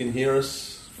 You can hear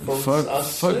us from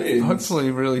us soon. Hopefully,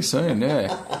 really soon.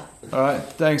 Yeah. All right.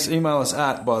 Thanks. Email us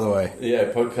by the way. Yeah,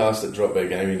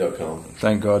 podcast@dropbeargaming.com.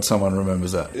 Thank God someone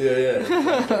remembers that.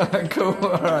 Yeah. Cool.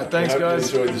 All right. Thanks, Hope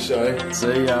guys. you enjoyed the show.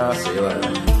 See ya. See you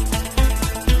later.